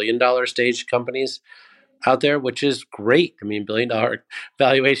like $1 billion stage companies out there, which is great. I mean, $1 billion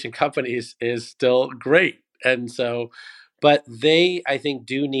valuation companies is still great. And so, but they, I think,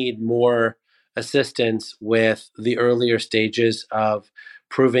 do need more assistance with the earlier stages of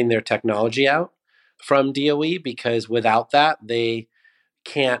proving their technology out from DOE, because without that, they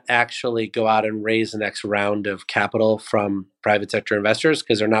can't actually go out and raise the next round of capital from private sector investors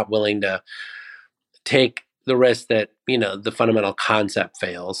because they're not willing to take the risk that, the fundamental concept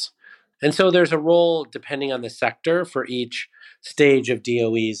fails. And so there's a role, depending on the sector, for each stage of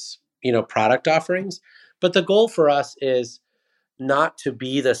DOE's, product offerings. But the goal for us is not to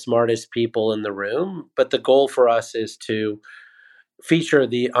be the smartest people in the room, but the goal for us is to feature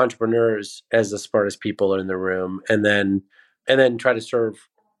the entrepreneurs as the smartest people in the room, and then try to serve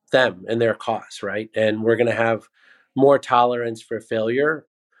them and their cause, right? And we're going to have more tolerance for failure,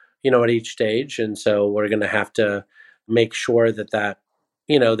 at each stage. And so we're going to have to make sure that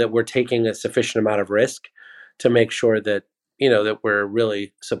we're taking a sufficient amount of risk to make sure that, that we're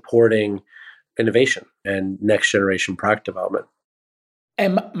really supporting innovation and next generation product development.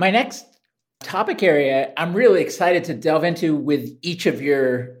 And my next topic area, I'm really excited to delve into with each of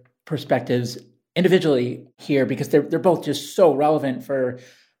your perspectives individually here, because they're both just so relevant for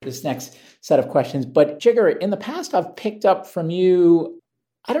this next set of questions. But Jigar, in the past, I've picked up from you,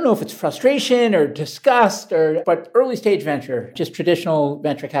 I don't know if it's frustration or disgust, but early stage venture, just traditional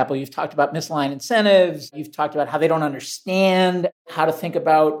venture capital. You've talked about misaligned incentives. You've talked about how they don't understand how to think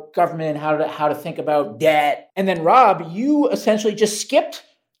about government, how to think about debt. And then Rob, you essentially just skipped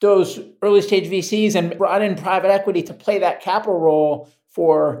those early stage VCs and brought in private equity to play that capital role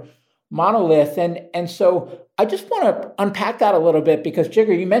for Monolith. And so I just want to unpack that a little bit, because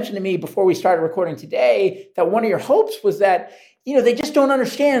Jigar, you mentioned to me before we started recording today that one of your hopes was that, they just don't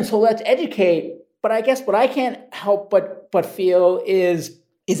understand, so let's educate. But I guess what I can't help but feel is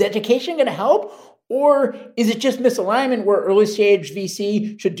education going to help? Or is it just misalignment where early stage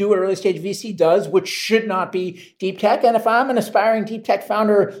VC should do what early stage VC does, which should not be deep tech? And if I'm an aspiring deep tech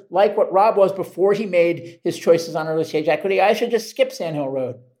founder like what Rob was before he made his choices on early stage equity, I should just skip Sand Hill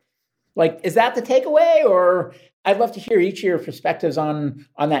Road. Like, is that the takeaway? Or I'd love to hear each of your perspectives on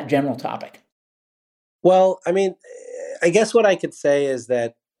that general topic. Well, I mean, I guess what I could say is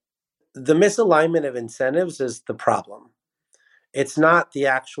that the misalignment of incentives is the problem. It's not the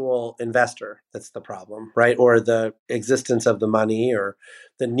actual investor that's the problem, right? Or the existence of the money or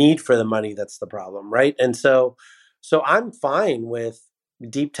the need for the money that's the problem, right? And so I'm fine with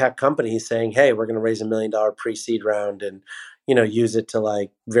deep tech companies saying, hey, we're going to raise $1 million pre-seed round and, use it to like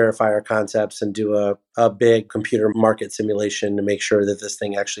verify our concepts and do a big computer market simulation to make sure that this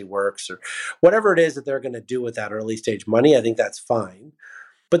thing actually works, or whatever it is that they're going to do with that early stage money. I think that's fine.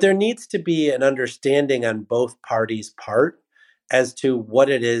 But there needs to be an understanding on both parties' part as to what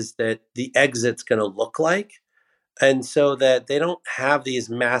it is that the exit's going to look like. And so that they don't have these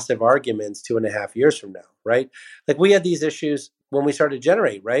massive arguments 2.5 years from now, right? Like we had these issues when we started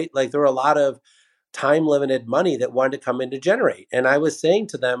Generate, right? Like there were a lot of time limited money that wanted to come in to Generate. And I was saying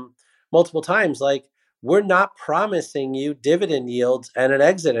to them multiple times, like, we're not promising you dividend yields and an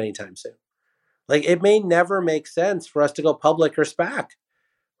exit anytime soon. Like it may never make sense for us to go public or SPAC,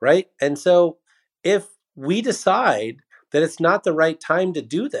 right? And so if we decide that it's not the right time to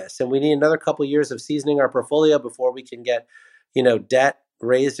do this, and we need another couple of years of seasoning our portfolio before we can get, debt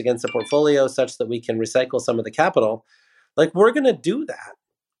raised against the portfolio such that we can recycle some of the capital, like we're going to do that.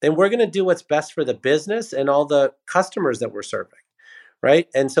 And we're going to do what's best for the business and all the customers that we're serving, right?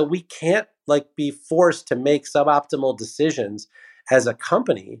 And so we can't like be forced to make suboptimal decisions as a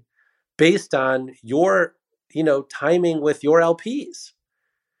company based on your, timing with your LPs,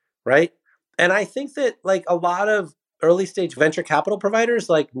 right? And I think that like a lot of early stage venture capital providers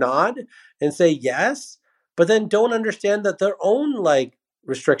like nod and say yes, but then don't understand that their own like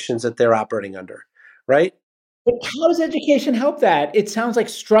restrictions that they're operating under, right? But how does education help that? It sounds like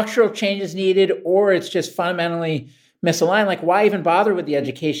structural change is needed, or it's just fundamentally misaligned. Like, why even bother with the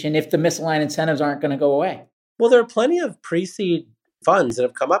education if the misaligned incentives aren't going to go away? Well, there are plenty of pre-seed funds that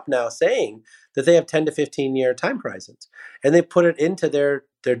have come up now saying that they have 10 to 15 year time horizons, and they put it into their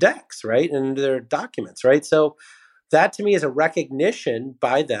decks, right? And their documents, right? So that to me is a recognition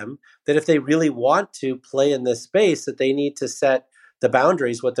by them that if they really want to play in this space, that they need to set the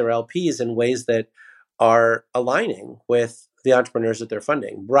boundaries with their LPs in ways that are aligning with the entrepreneurs that they're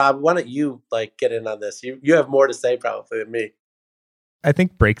funding. Rob, why don't you get in on this? You have more to say probably than me. I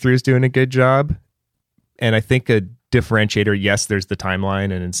think Breakthrough is doing a good job. And I think a differentiator, yes, there's the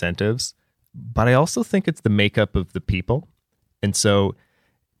timeline and incentives, but I also think it's the makeup of the people. And so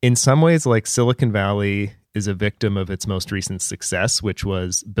in some ways, like Silicon Valley is a victim of its most recent success, which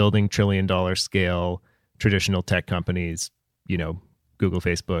was building trillion-dollar scale traditional tech companies, Google,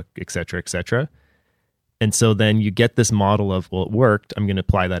 Facebook, et cetera, et cetera. And so then you get this model of, well, it worked, I'm going to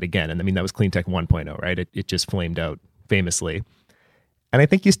apply that again. And I mean, that was Clean Tech 1.0, right? It just flamed out famously. And I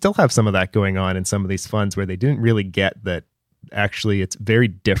think you still have some of that going on in some of these funds where they didn't really get that actually it's very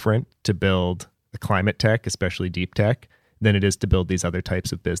different to build a climate tech, especially deep tech, than it is to build these other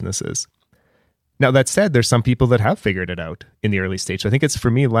types of businesses. Now, that said, there's some people that have figured it out in the early stage. So I think it's,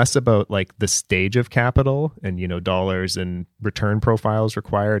 for me, less about like the stage of capital and, dollars and return profiles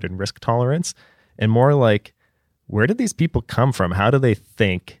required and risk tolerance, and more like, where did these people come from? How do they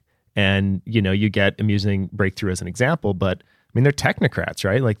think? And, you get, I'm using Breakthrough as an example, but I mean, they're technocrats,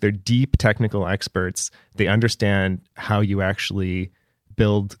 right? Like they're deep technical experts. They understand how you actually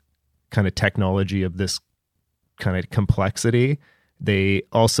build kind of technology of this kind of complexity. They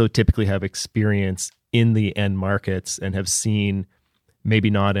also typically have experience in the end markets and have seen, maybe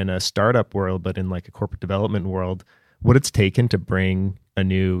not in a startup world, but in like a corporate development world, what it's taken to bring a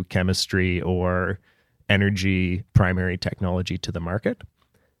new chemistry or energy primary technology to the market.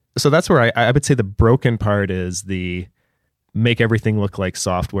 So that's where I would say the broken part is the make everything look like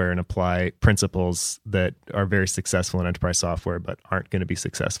software and apply principles that are very successful in enterprise software, but aren't going to be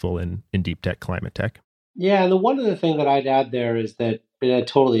successful in deep tech, climate tech. Yeah, and the one other thing that I'd add there is that, and I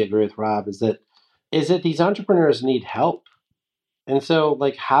totally agree with Rob, is that these entrepreneurs need help. And so,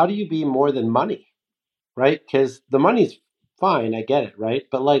 how do you be more than money, right? Because the money's fine, I get it, right?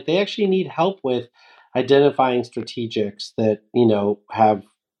 But they actually need help with identifying strategics that, have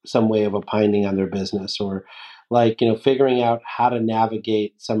some way of opining on their business, or figuring out how to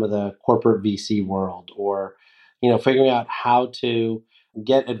navigate some of the corporate VC world, or, figuring out how to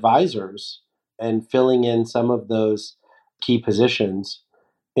get advisors and filling in some of those key positions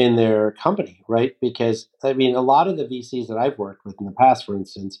in their company, right? Because I mean, a lot of the VCs that I've worked with in the past, for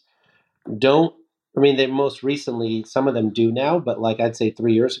instance, don't, I mean, they most recently, some of them do now, but I'd say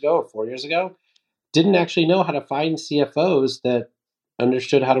 3 years ago or 4 years ago, didn't actually know how to find CFOs that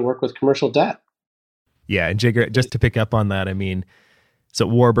understood how to work with commercial debt. Yeah. And Jigar, just to pick up on that, I mean, so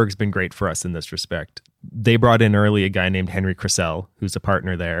Warburg's been great for us in this respect. They brought in early a guy named Henry Crisell, who's a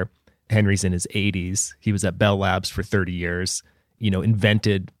partner there. Henry's in his 80s. He was at Bell Labs for 30 years,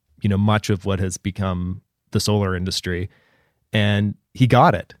 invented, much of what has become the solar industry. And he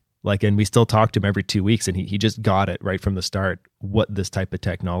got it. And we still talk to him every 2 weeks, and he just got it right from the start, what this type of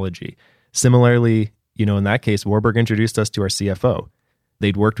technology. Similarly, in that case, Warburg introduced us to our CFO.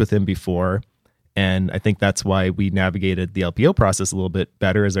 They'd worked with him before. And I think that's why we navigated the LPO process a little bit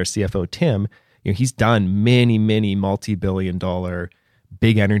better as our CFO, Tim. He's done many, many multi-billion-dollar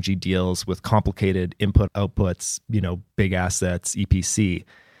big energy deals with complicated input outputs, big assets, EPC.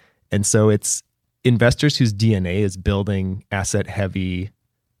 And so it's investors whose DNA is building asset-heavy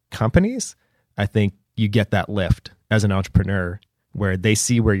companies. I think you get that lift as an entrepreneur where they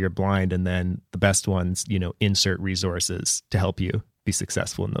see where you're blind, and then the best ones, insert resources to help you be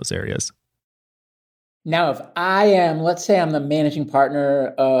successful in those areas. Now, if I am, let's say I'm the managing partner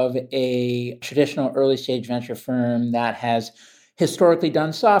of a traditional early stage venture firm that has historically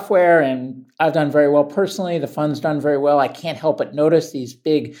done software, and I've done very well personally, the fund's done very well. I can't help but notice these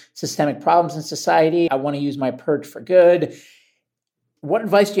big systemic problems in society. I want to use my perch for good. What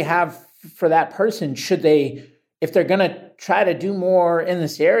advice do you have for that person? Should they, if they're going to try to do more in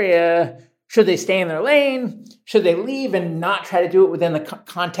this area, should they stay in their lane? Should they leave and not try to do it within the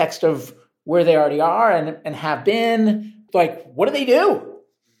context of where they already are and have been? What do they do?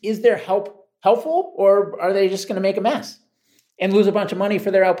 Is their help helpful, or are they just going to make a mess and lose a bunch of money for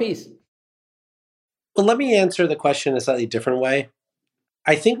their LPs? Well, let me answer the question a slightly different way.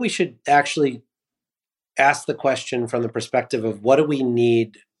 I think we should actually ask the question from the perspective of what do we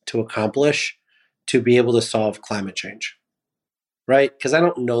need to accomplish to be able to solve climate change, right? Because I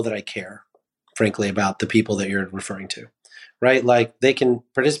don't know that I care frankly, about the people that you're referring to, right? Like they can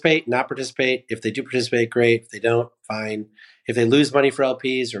participate, not participate. If they do participate, great. If they don't, fine. If they lose money for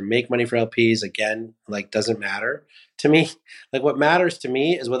LPs or make money for LPs, again, like doesn't matter to me. Like what matters to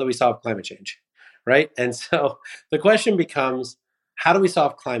me is whether we solve climate change, right? And so the question becomes, how do we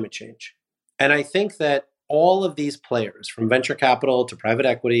solve climate change? And I think that all of these players, from venture capital to private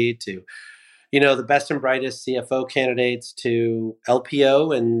equity to the best and brightest CFO candidates to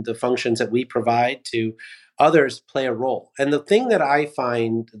LPO and the functions that we provide to others play a role. And the thing that I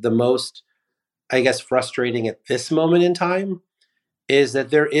find the most, I guess, frustrating at this moment in time is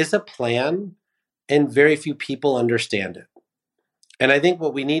that there is a plan and very few people understand it. And I think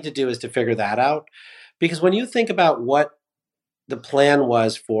what we need to do is to figure that out. Because when you think about what the plan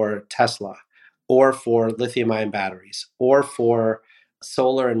was for Tesla or for lithium-ion batteries or for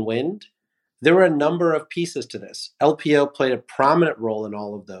solar and wind, there were a number of pieces to this. LPO played a prominent role in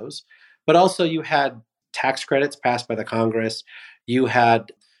all of those, but also you had tax credits passed by the Congress. You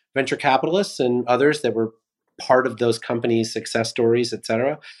had venture capitalists and others that were part of those companies' success stories, et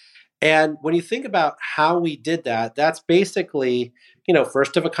cetera. And when you think about how we did that, that's basically,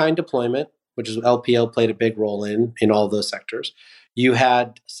 first of a kind deployment, which is LPO played a big role in all those sectors. You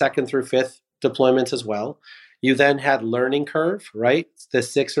had second through fifth deployments as well. You then had learning curve, right? The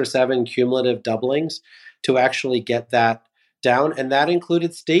 6 or 7 cumulative doublings to actually get that down. And that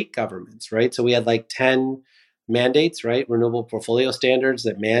included state governments, right? So we had like 10 mandates, right? Renewable portfolio standards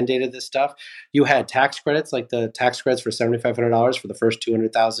that mandated this stuff. You had tax credits, like the tax credits for $7,500 for the first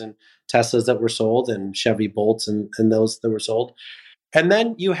 200,000 Teslas that were sold and Chevy Bolts and those that were sold. And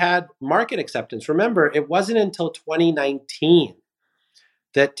then you had market acceptance. Remember, it wasn't until 2019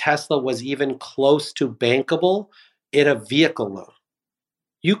 that Tesla was even close to bankable in a vehicle loan.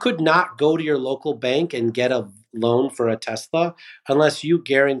 You could not go to your local bank and get a loan for a Tesla unless you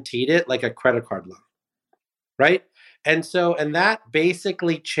guaranteed it like a credit card loan, right? And that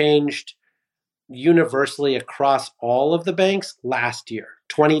basically changed universally across all of the banks last year,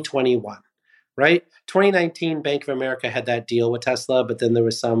 2021, right? 2019, Bank of America had that deal with Tesla, but then there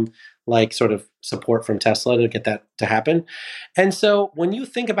was some like sort of support from Tesla to get that to happen. And so when you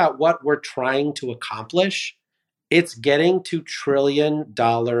think about what we're trying to accomplish, it's getting to $1 trillion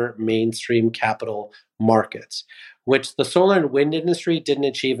mainstream capital markets, which the solar and wind industry didn't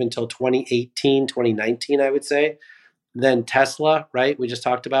achieve until 2018, 2019, I would say. Then Tesla, right? We just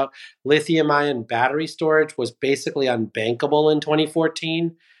talked about lithium-ion battery storage was basically unbankable in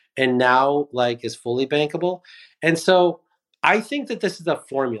 2014 and now like is fully bankable. And so I think that this is a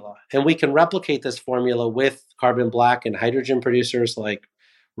formula, and we can replicate this formula with carbon black and hydrogen producers like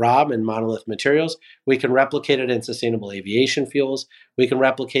Rob and Monolith Materials. We can replicate it in sustainable aviation fuels. We can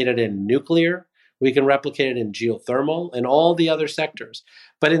replicate it in nuclear. We can replicate it in geothermal and all the other sectors.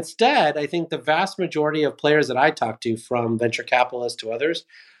 But instead, I think the vast majority of players that I talk to, from venture capitalists to others,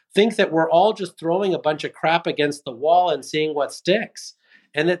 think that we're all just throwing a bunch of crap against the wall and seeing what sticks.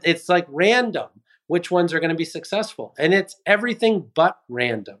 And that it's like random which ones are going to be successful. And it's everything but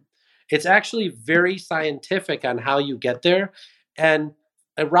random. It's actually very scientific on how you get there. And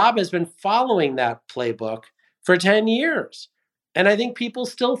Rob has been following that playbook for 10 years. And I think people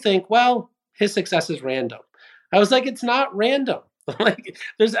still think, well, his success is random. I was like, it's not random. Like,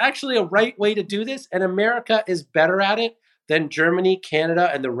 there's actually a right way to do this. And America is better at it than Germany, Canada,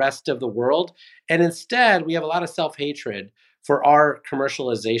 and the rest of the world. And instead, we have a lot of self-hatred for our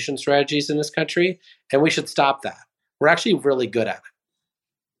commercialization strategies in this country. And we should stop that. We're actually really good at it.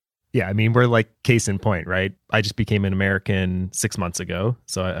 Yeah, I mean, we're like case in point, right? I just became an American 6 months ago,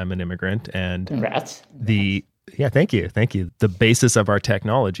 so I'm an immigrant. And Congrats. Yeah, thank you. The basis of our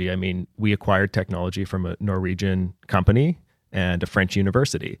technology, I mean, we acquired technology from a Norwegian company and a French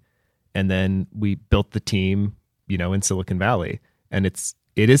university. And then we built the team, in Silicon Valley. And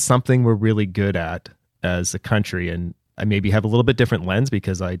it is something we're really good at as a country. And I maybe have a little bit different lens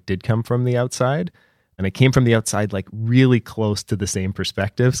because I did come from the outside. And I came from the outside like really close to the same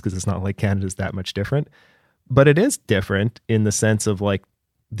perspectives, because it's not like Canada's that much different. But it is different in the sense of like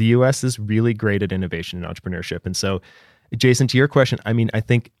the US is really great at innovation and entrepreneurship. And so, Jason, to your question, I mean, I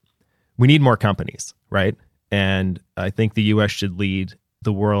think we need more companies, right? And I think the US should lead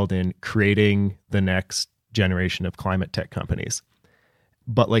the world in creating the next generation of climate tech companies.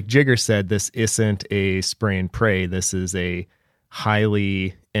 But like Jigar said, this isn't a spray and pray. This is a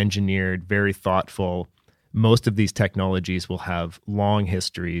highly engineered, very thoughtful. Most of these technologies will have long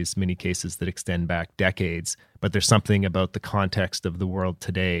histories, many cases that extend back decades. But there's something about the context of the world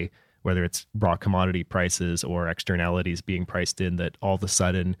today, whether it's raw commodity prices or externalities being priced in, that all of a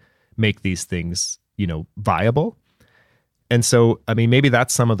sudden make these things, viable. And so, I mean, maybe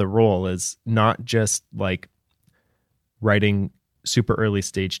that's some of the role, is not just like writing super early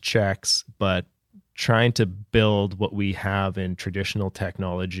stage checks, but trying to build what we have in traditional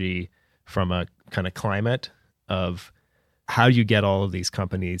technology from a kind of climate of how you get all of these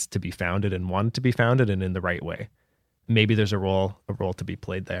companies to be founded and want to be founded and in the right way. Maybe there's a role to be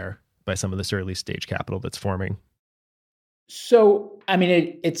played there by some of this early stage capital that's forming. So, I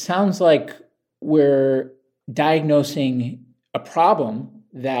mean, it sounds like we're diagnosing a problem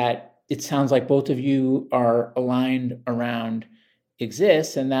that it sounds like both of you are aligned around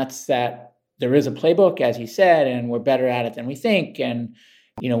exists, and that's that there is a playbook, as you said, and we're better at it than we think, and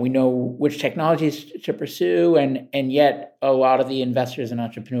we know which technologies to pursue, and yet a lot of the investors and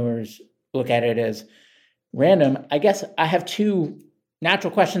entrepreneurs look at it as random. I guess I have two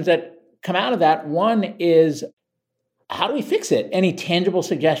natural questions that come out of that. One is, how do we fix it? Any tangible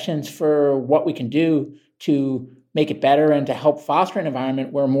suggestions for what we can do to make it better and to help foster an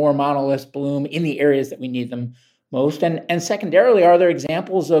environment where more monoliths bloom in the areas that we need them most? And secondarily, are there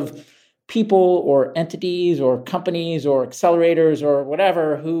examples of people or entities or companies or accelerators or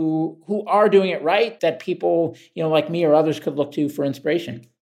whatever who are doing it right that people, like me or others could look to for inspiration?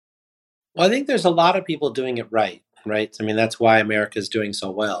 Well, I think there's a lot of people doing it right? I mean, that's why America is doing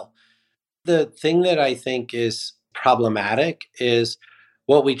so well. The thing that I think is problematic is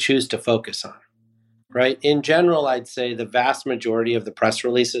what we choose to focus on, right? In general, I'd say the vast majority of the press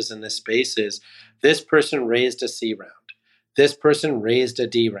releases in this space is this person raised a C round. This person raised a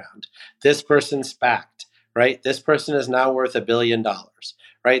D round. This person SPAC'd, right? This person is now worth $1 billion,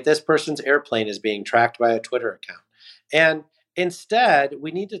 right? This person's airplane is being tracked by a Twitter account. And instead,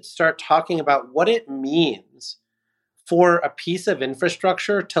 we need to start talking about what it means for a piece of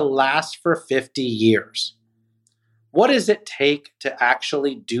infrastructure to last for 50 years. What does it take to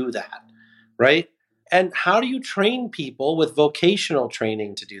actually do that, right? And how do you train people with vocational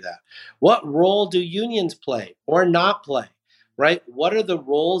training to do that? What role do unions play or not play, right? What are the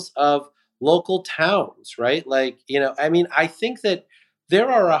roles of local towns, right? I think that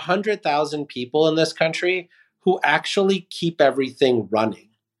there are 100,000 people in this country who actually keep everything running,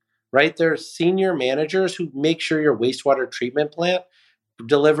 right? There are senior managers who make sure your wastewater treatment plant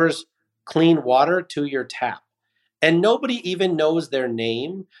delivers clean water to your tap. And nobody even knows their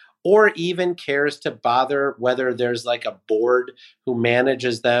name or even cares to bother whether there's like a board who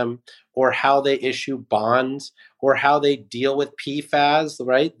manages them or how they issue bonds or how they deal with PFAS,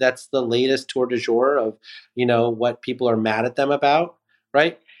 right? That's the latest tour de jour of, what people are mad at them about,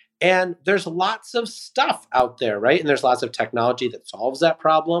 right? And there's lots of stuff out there, right? And there's lots of technology that solves that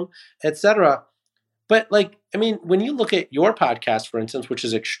problem, et cetera. But when you look at your podcast, for instance, which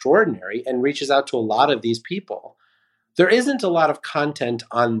is extraordinary and reaches out to a lot of these people, there isn't a lot of content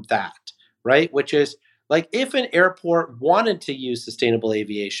on that, right? Which is if an airport wanted to use sustainable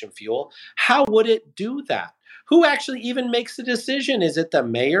aviation fuel, how would it do that? Who actually even makes the decision? Is it the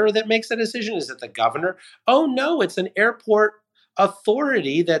mayor that makes the decision? Is it the governor? Oh, no, it's an airport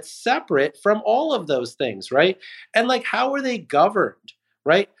authority that's separate from all of those things, right? And how are they governed,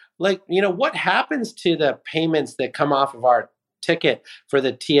 right? What happens to the payments that come off of our ticket for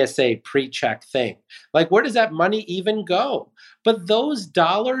the TSA pre-check thing? Where does that money even go? But those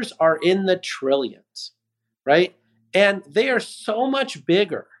dollars are in the trillions, right? And they are so much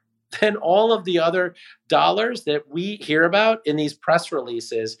bigger than all of the other dollars that we hear about in these press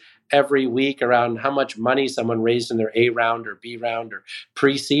releases every week around how much money someone raised in their A round or B round or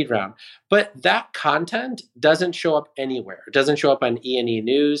pre-seed round. But that content doesn't show up anywhere. It doesn't show up on E&E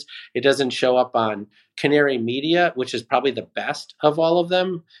News. It doesn't show up on Canary Media, which is probably the best of all of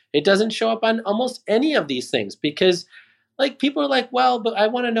them. It doesn't show up on almost any of these things because people are well, but I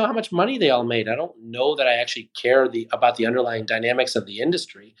want to know how much money they all made. I don't know that I actually care about the underlying dynamics of the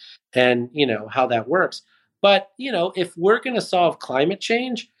industry and, how that works. But, if we're going to solve climate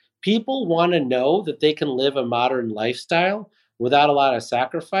change, people want to know that they can live a modern lifestyle without a lot of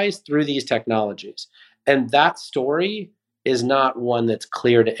sacrifice through these technologies. And that story is not one that's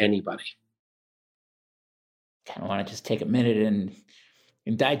clear to anybody. Kind of want to just take a minute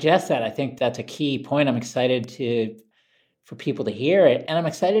and digest that. I think that's a key point. I'm excited for people to hear it. And I'm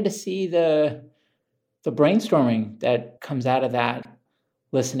excited to see the brainstorming that comes out of that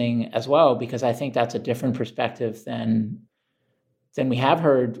listening as well, because I think that's a different perspective than we have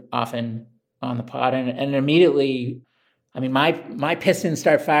heard often on the pod. And immediately, my pistons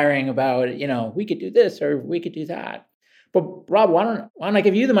start firing about, we could do this or we could do that. But Rob, why don't I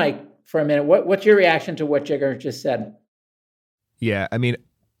give you the mic for a minute? What's your reaction to what Jigar just said? Yeah,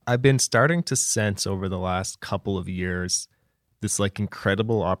 I've been starting to sense over the last couple of years this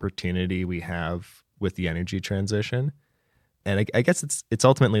incredible opportunity we have with the energy transition. And I guess it's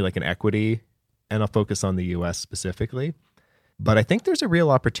ultimately like an equity, and I'll focus on the US specifically. But I think there's a real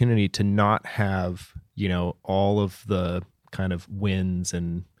opportunity to not have, all of the kind of wins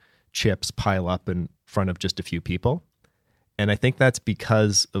and chips pile up in front of just a few people. And I think that's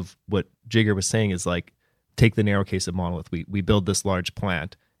because of what Jigar was saying is like, take the narrow case of Monolith. We build this large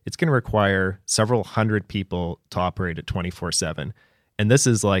plant. It's going to require several hundred people to operate at 24/7. And this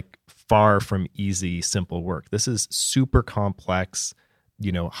is like far from easy, simple work. This is super complex,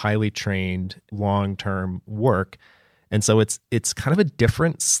 highly trained, long-term work. And so it's kind of a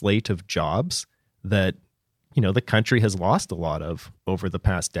different slate of jobs that, the country has lost a lot of over the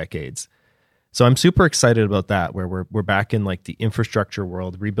past decades. So I'm super excited about that, where we're back in like the infrastructure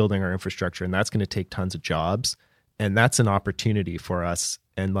world, rebuilding our infrastructure, and that's going to take tons of jobs. And that's an opportunity for us.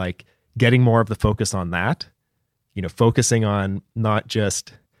 And like getting more of the focus on that, focusing on not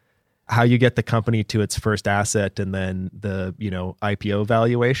just how you get the company to its first asset and then the, IPO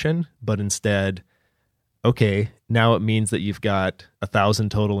valuation, but instead, okay, now it means that you've got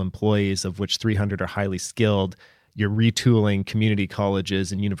 1,000 total employees, of which 300 are highly skilled. You're retooling community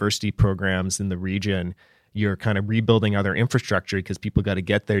colleges and university programs in the region. You're kind of rebuilding other infrastructure because people got to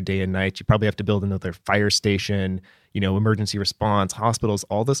get there day and night. You probably have to build another fire station, emergency response, hospitals,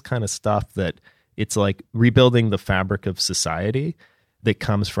 all this kind of stuff that it's like rebuilding the fabric of society that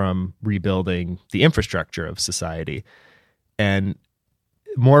comes from rebuilding the infrastructure of society. And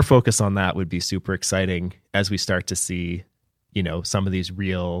more focus on that would be super exciting as we start to see, some of these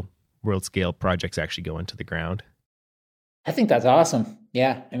real world scale projects actually go into the ground. I think that's awesome.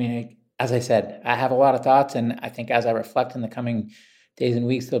 Yeah. I mean, as I said, I have a lot of thoughts, and I think as I reflect in the coming days and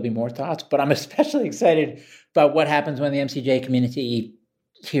weeks, there'll be more thoughts, but I'm especially excited about what happens when the MCJ community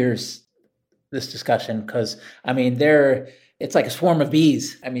hears this discussion. Cause I mean, it's like a swarm of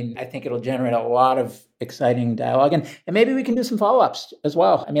bees. I mean, I think it'll generate a lot of exciting dialogue, and maybe we can do some follow-ups as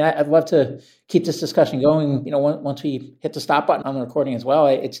well. I mean, I'd love to keep this discussion going, once we hit the stop button on the recording as well.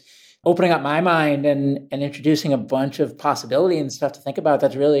 It's opening up my mind and introducing a bunch of possibility and stuff to think about.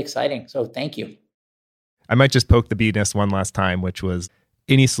 That's really exciting. So thank you. I might just poke the bee nest one last time, which was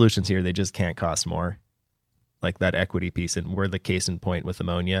any solutions here, they just can't cost more. Like that equity piece, and we're the case in point with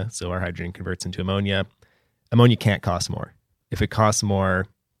ammonia. So our hydrogen converts into ammonia. Ammonia can't cost more. If it costs more,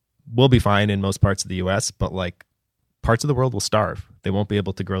 we'll be fine in most parts of the US, but like parts of the world will starve. They won't be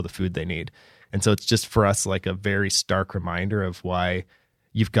able to grow the food they need. And so it's just for us like a very stark reminder of why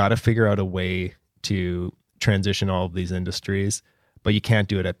you've got to figure out a way to transition all of these industries, but you can't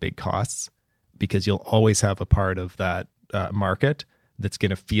do it at big costs because you'll always have a part of that market that's going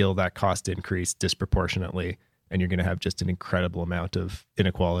to feel that cost increase disproportionately. And you're going to have just an incredible amount of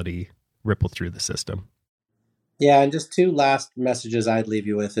inequality ripple through the system. Yeah, and just two last messages I'd leave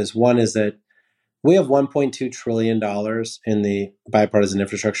you with is one is that we have $1.2 trillion in the bipartisan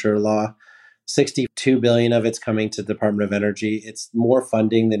infrastructure law. $62 billion of it's coming to the Department of Energy. It's more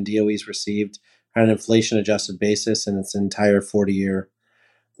funding than DOE's received on an inflation-adjusted basis in its entire 40-year,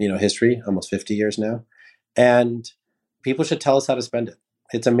 history, almost 50 years now. And people should tell us how to spend it.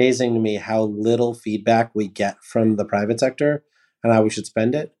 It's amazing to me how little feedback we get from the private sector on how we should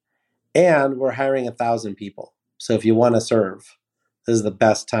spend it. And we're hiring 1,000 people. So if you want to serve, this is the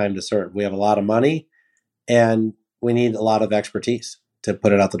best time to serve. We have a lot of money and we need a lot of expertise to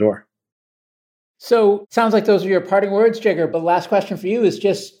put it out the door. So sounds like those are your parting words, Jigar. But last question for you is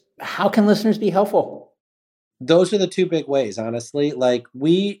just, how can listeners be helpful? Those are the two big ways, honestly. Like,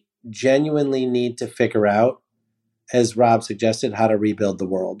 we genuinely need to figure out, as Rob suggested, how to rebuild the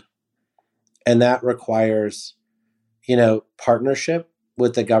world. And that requires, partnership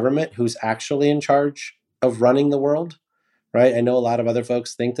with the government who's actually in charge of running the world, right? I know a lot of other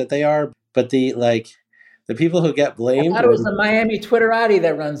folks think that they are, but the people who get blamed. I thought it was the Miami Twitterati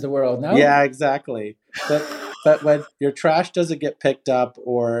that runs the world, no? Yeah, exactly. But when your trash doesn't get picked up,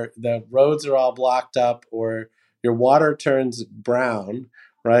 or the roads are all blocked up, or your water turns brown,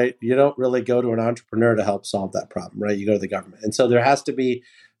 right? You don't really go to an entrepreneur to help solve that problem, right? You go to the government. And so there has to be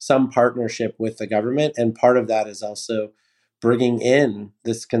some partnership with the government. And part of that is also bringing in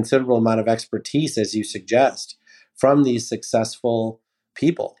this considerable amount of expertise, as you suggest, from these successful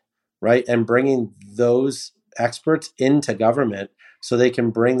people, right? And bringing those experts into government so they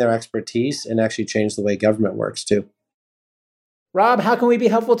can bring their expertise and actually change the way government works too. Rob, how can we be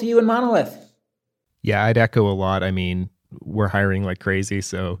helpful to you in Monolith? Yeah, I'd echo a lot. I mean, we're hiring like crazy.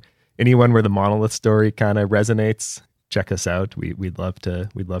 So anyone where the Monolith story kind of resonates, check us out. We'd love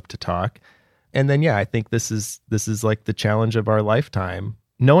to talk. And then, yeah, I think this is like the challenge of our lifetime.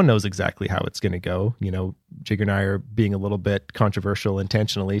 no one knows exactly how it's going to go. You know, Jigar and I are being a little bit controversial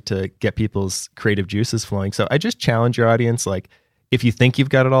intentionally to get people's creative juices flowing. So I just challenge your audience, like, if you think you've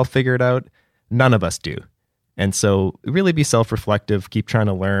got it all figured out, none of us do. And so really be self-reflective, keep trying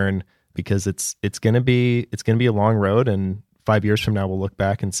to learn, because it's going to be a long road. And 5 years from now, we'll look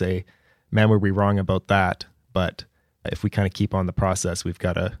back and say, man, were we wrong about that? But if we kind of keep on the process, we've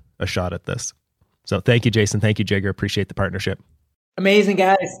got a shot at this. So thank you, Jason. Thank you, Jigar. Appreciate the partnership. Amazing,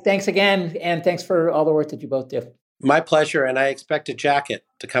 guys. Thanks again. And thanks for all the work that you both do. My pleasure. And I expect a jacket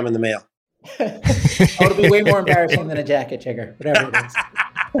to come in the mail. It'll be way more embarrassing than a jacket, Jigar, whatever it is.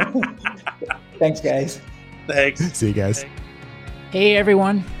 Thanks, guys. Thanks. See you guys. Hey,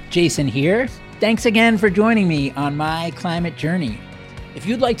 everyone. Jason here. Thanks again for joining me on my climate journey. If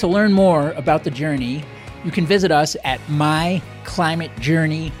you'd like to learn more about the journey, you can visit us at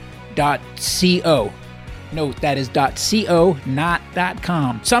myclimatejourney.co. Note, that is .co, not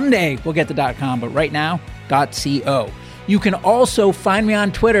 .com. Someday we'll get the .com, but right now, .co. You can also find me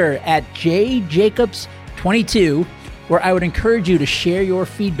on Twitter at jjacobs22, where I would encourage you to share your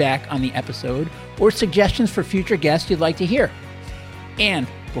feedback on the episode or suggestions for future guests you'd like to hear. And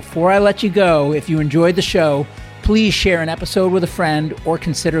before I let you go, if you enjoyed the show, please share an episode with a friend or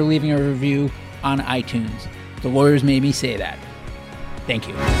consider leaving a review on iTunes. The lawyers made me say that. Thank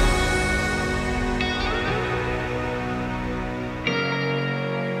you.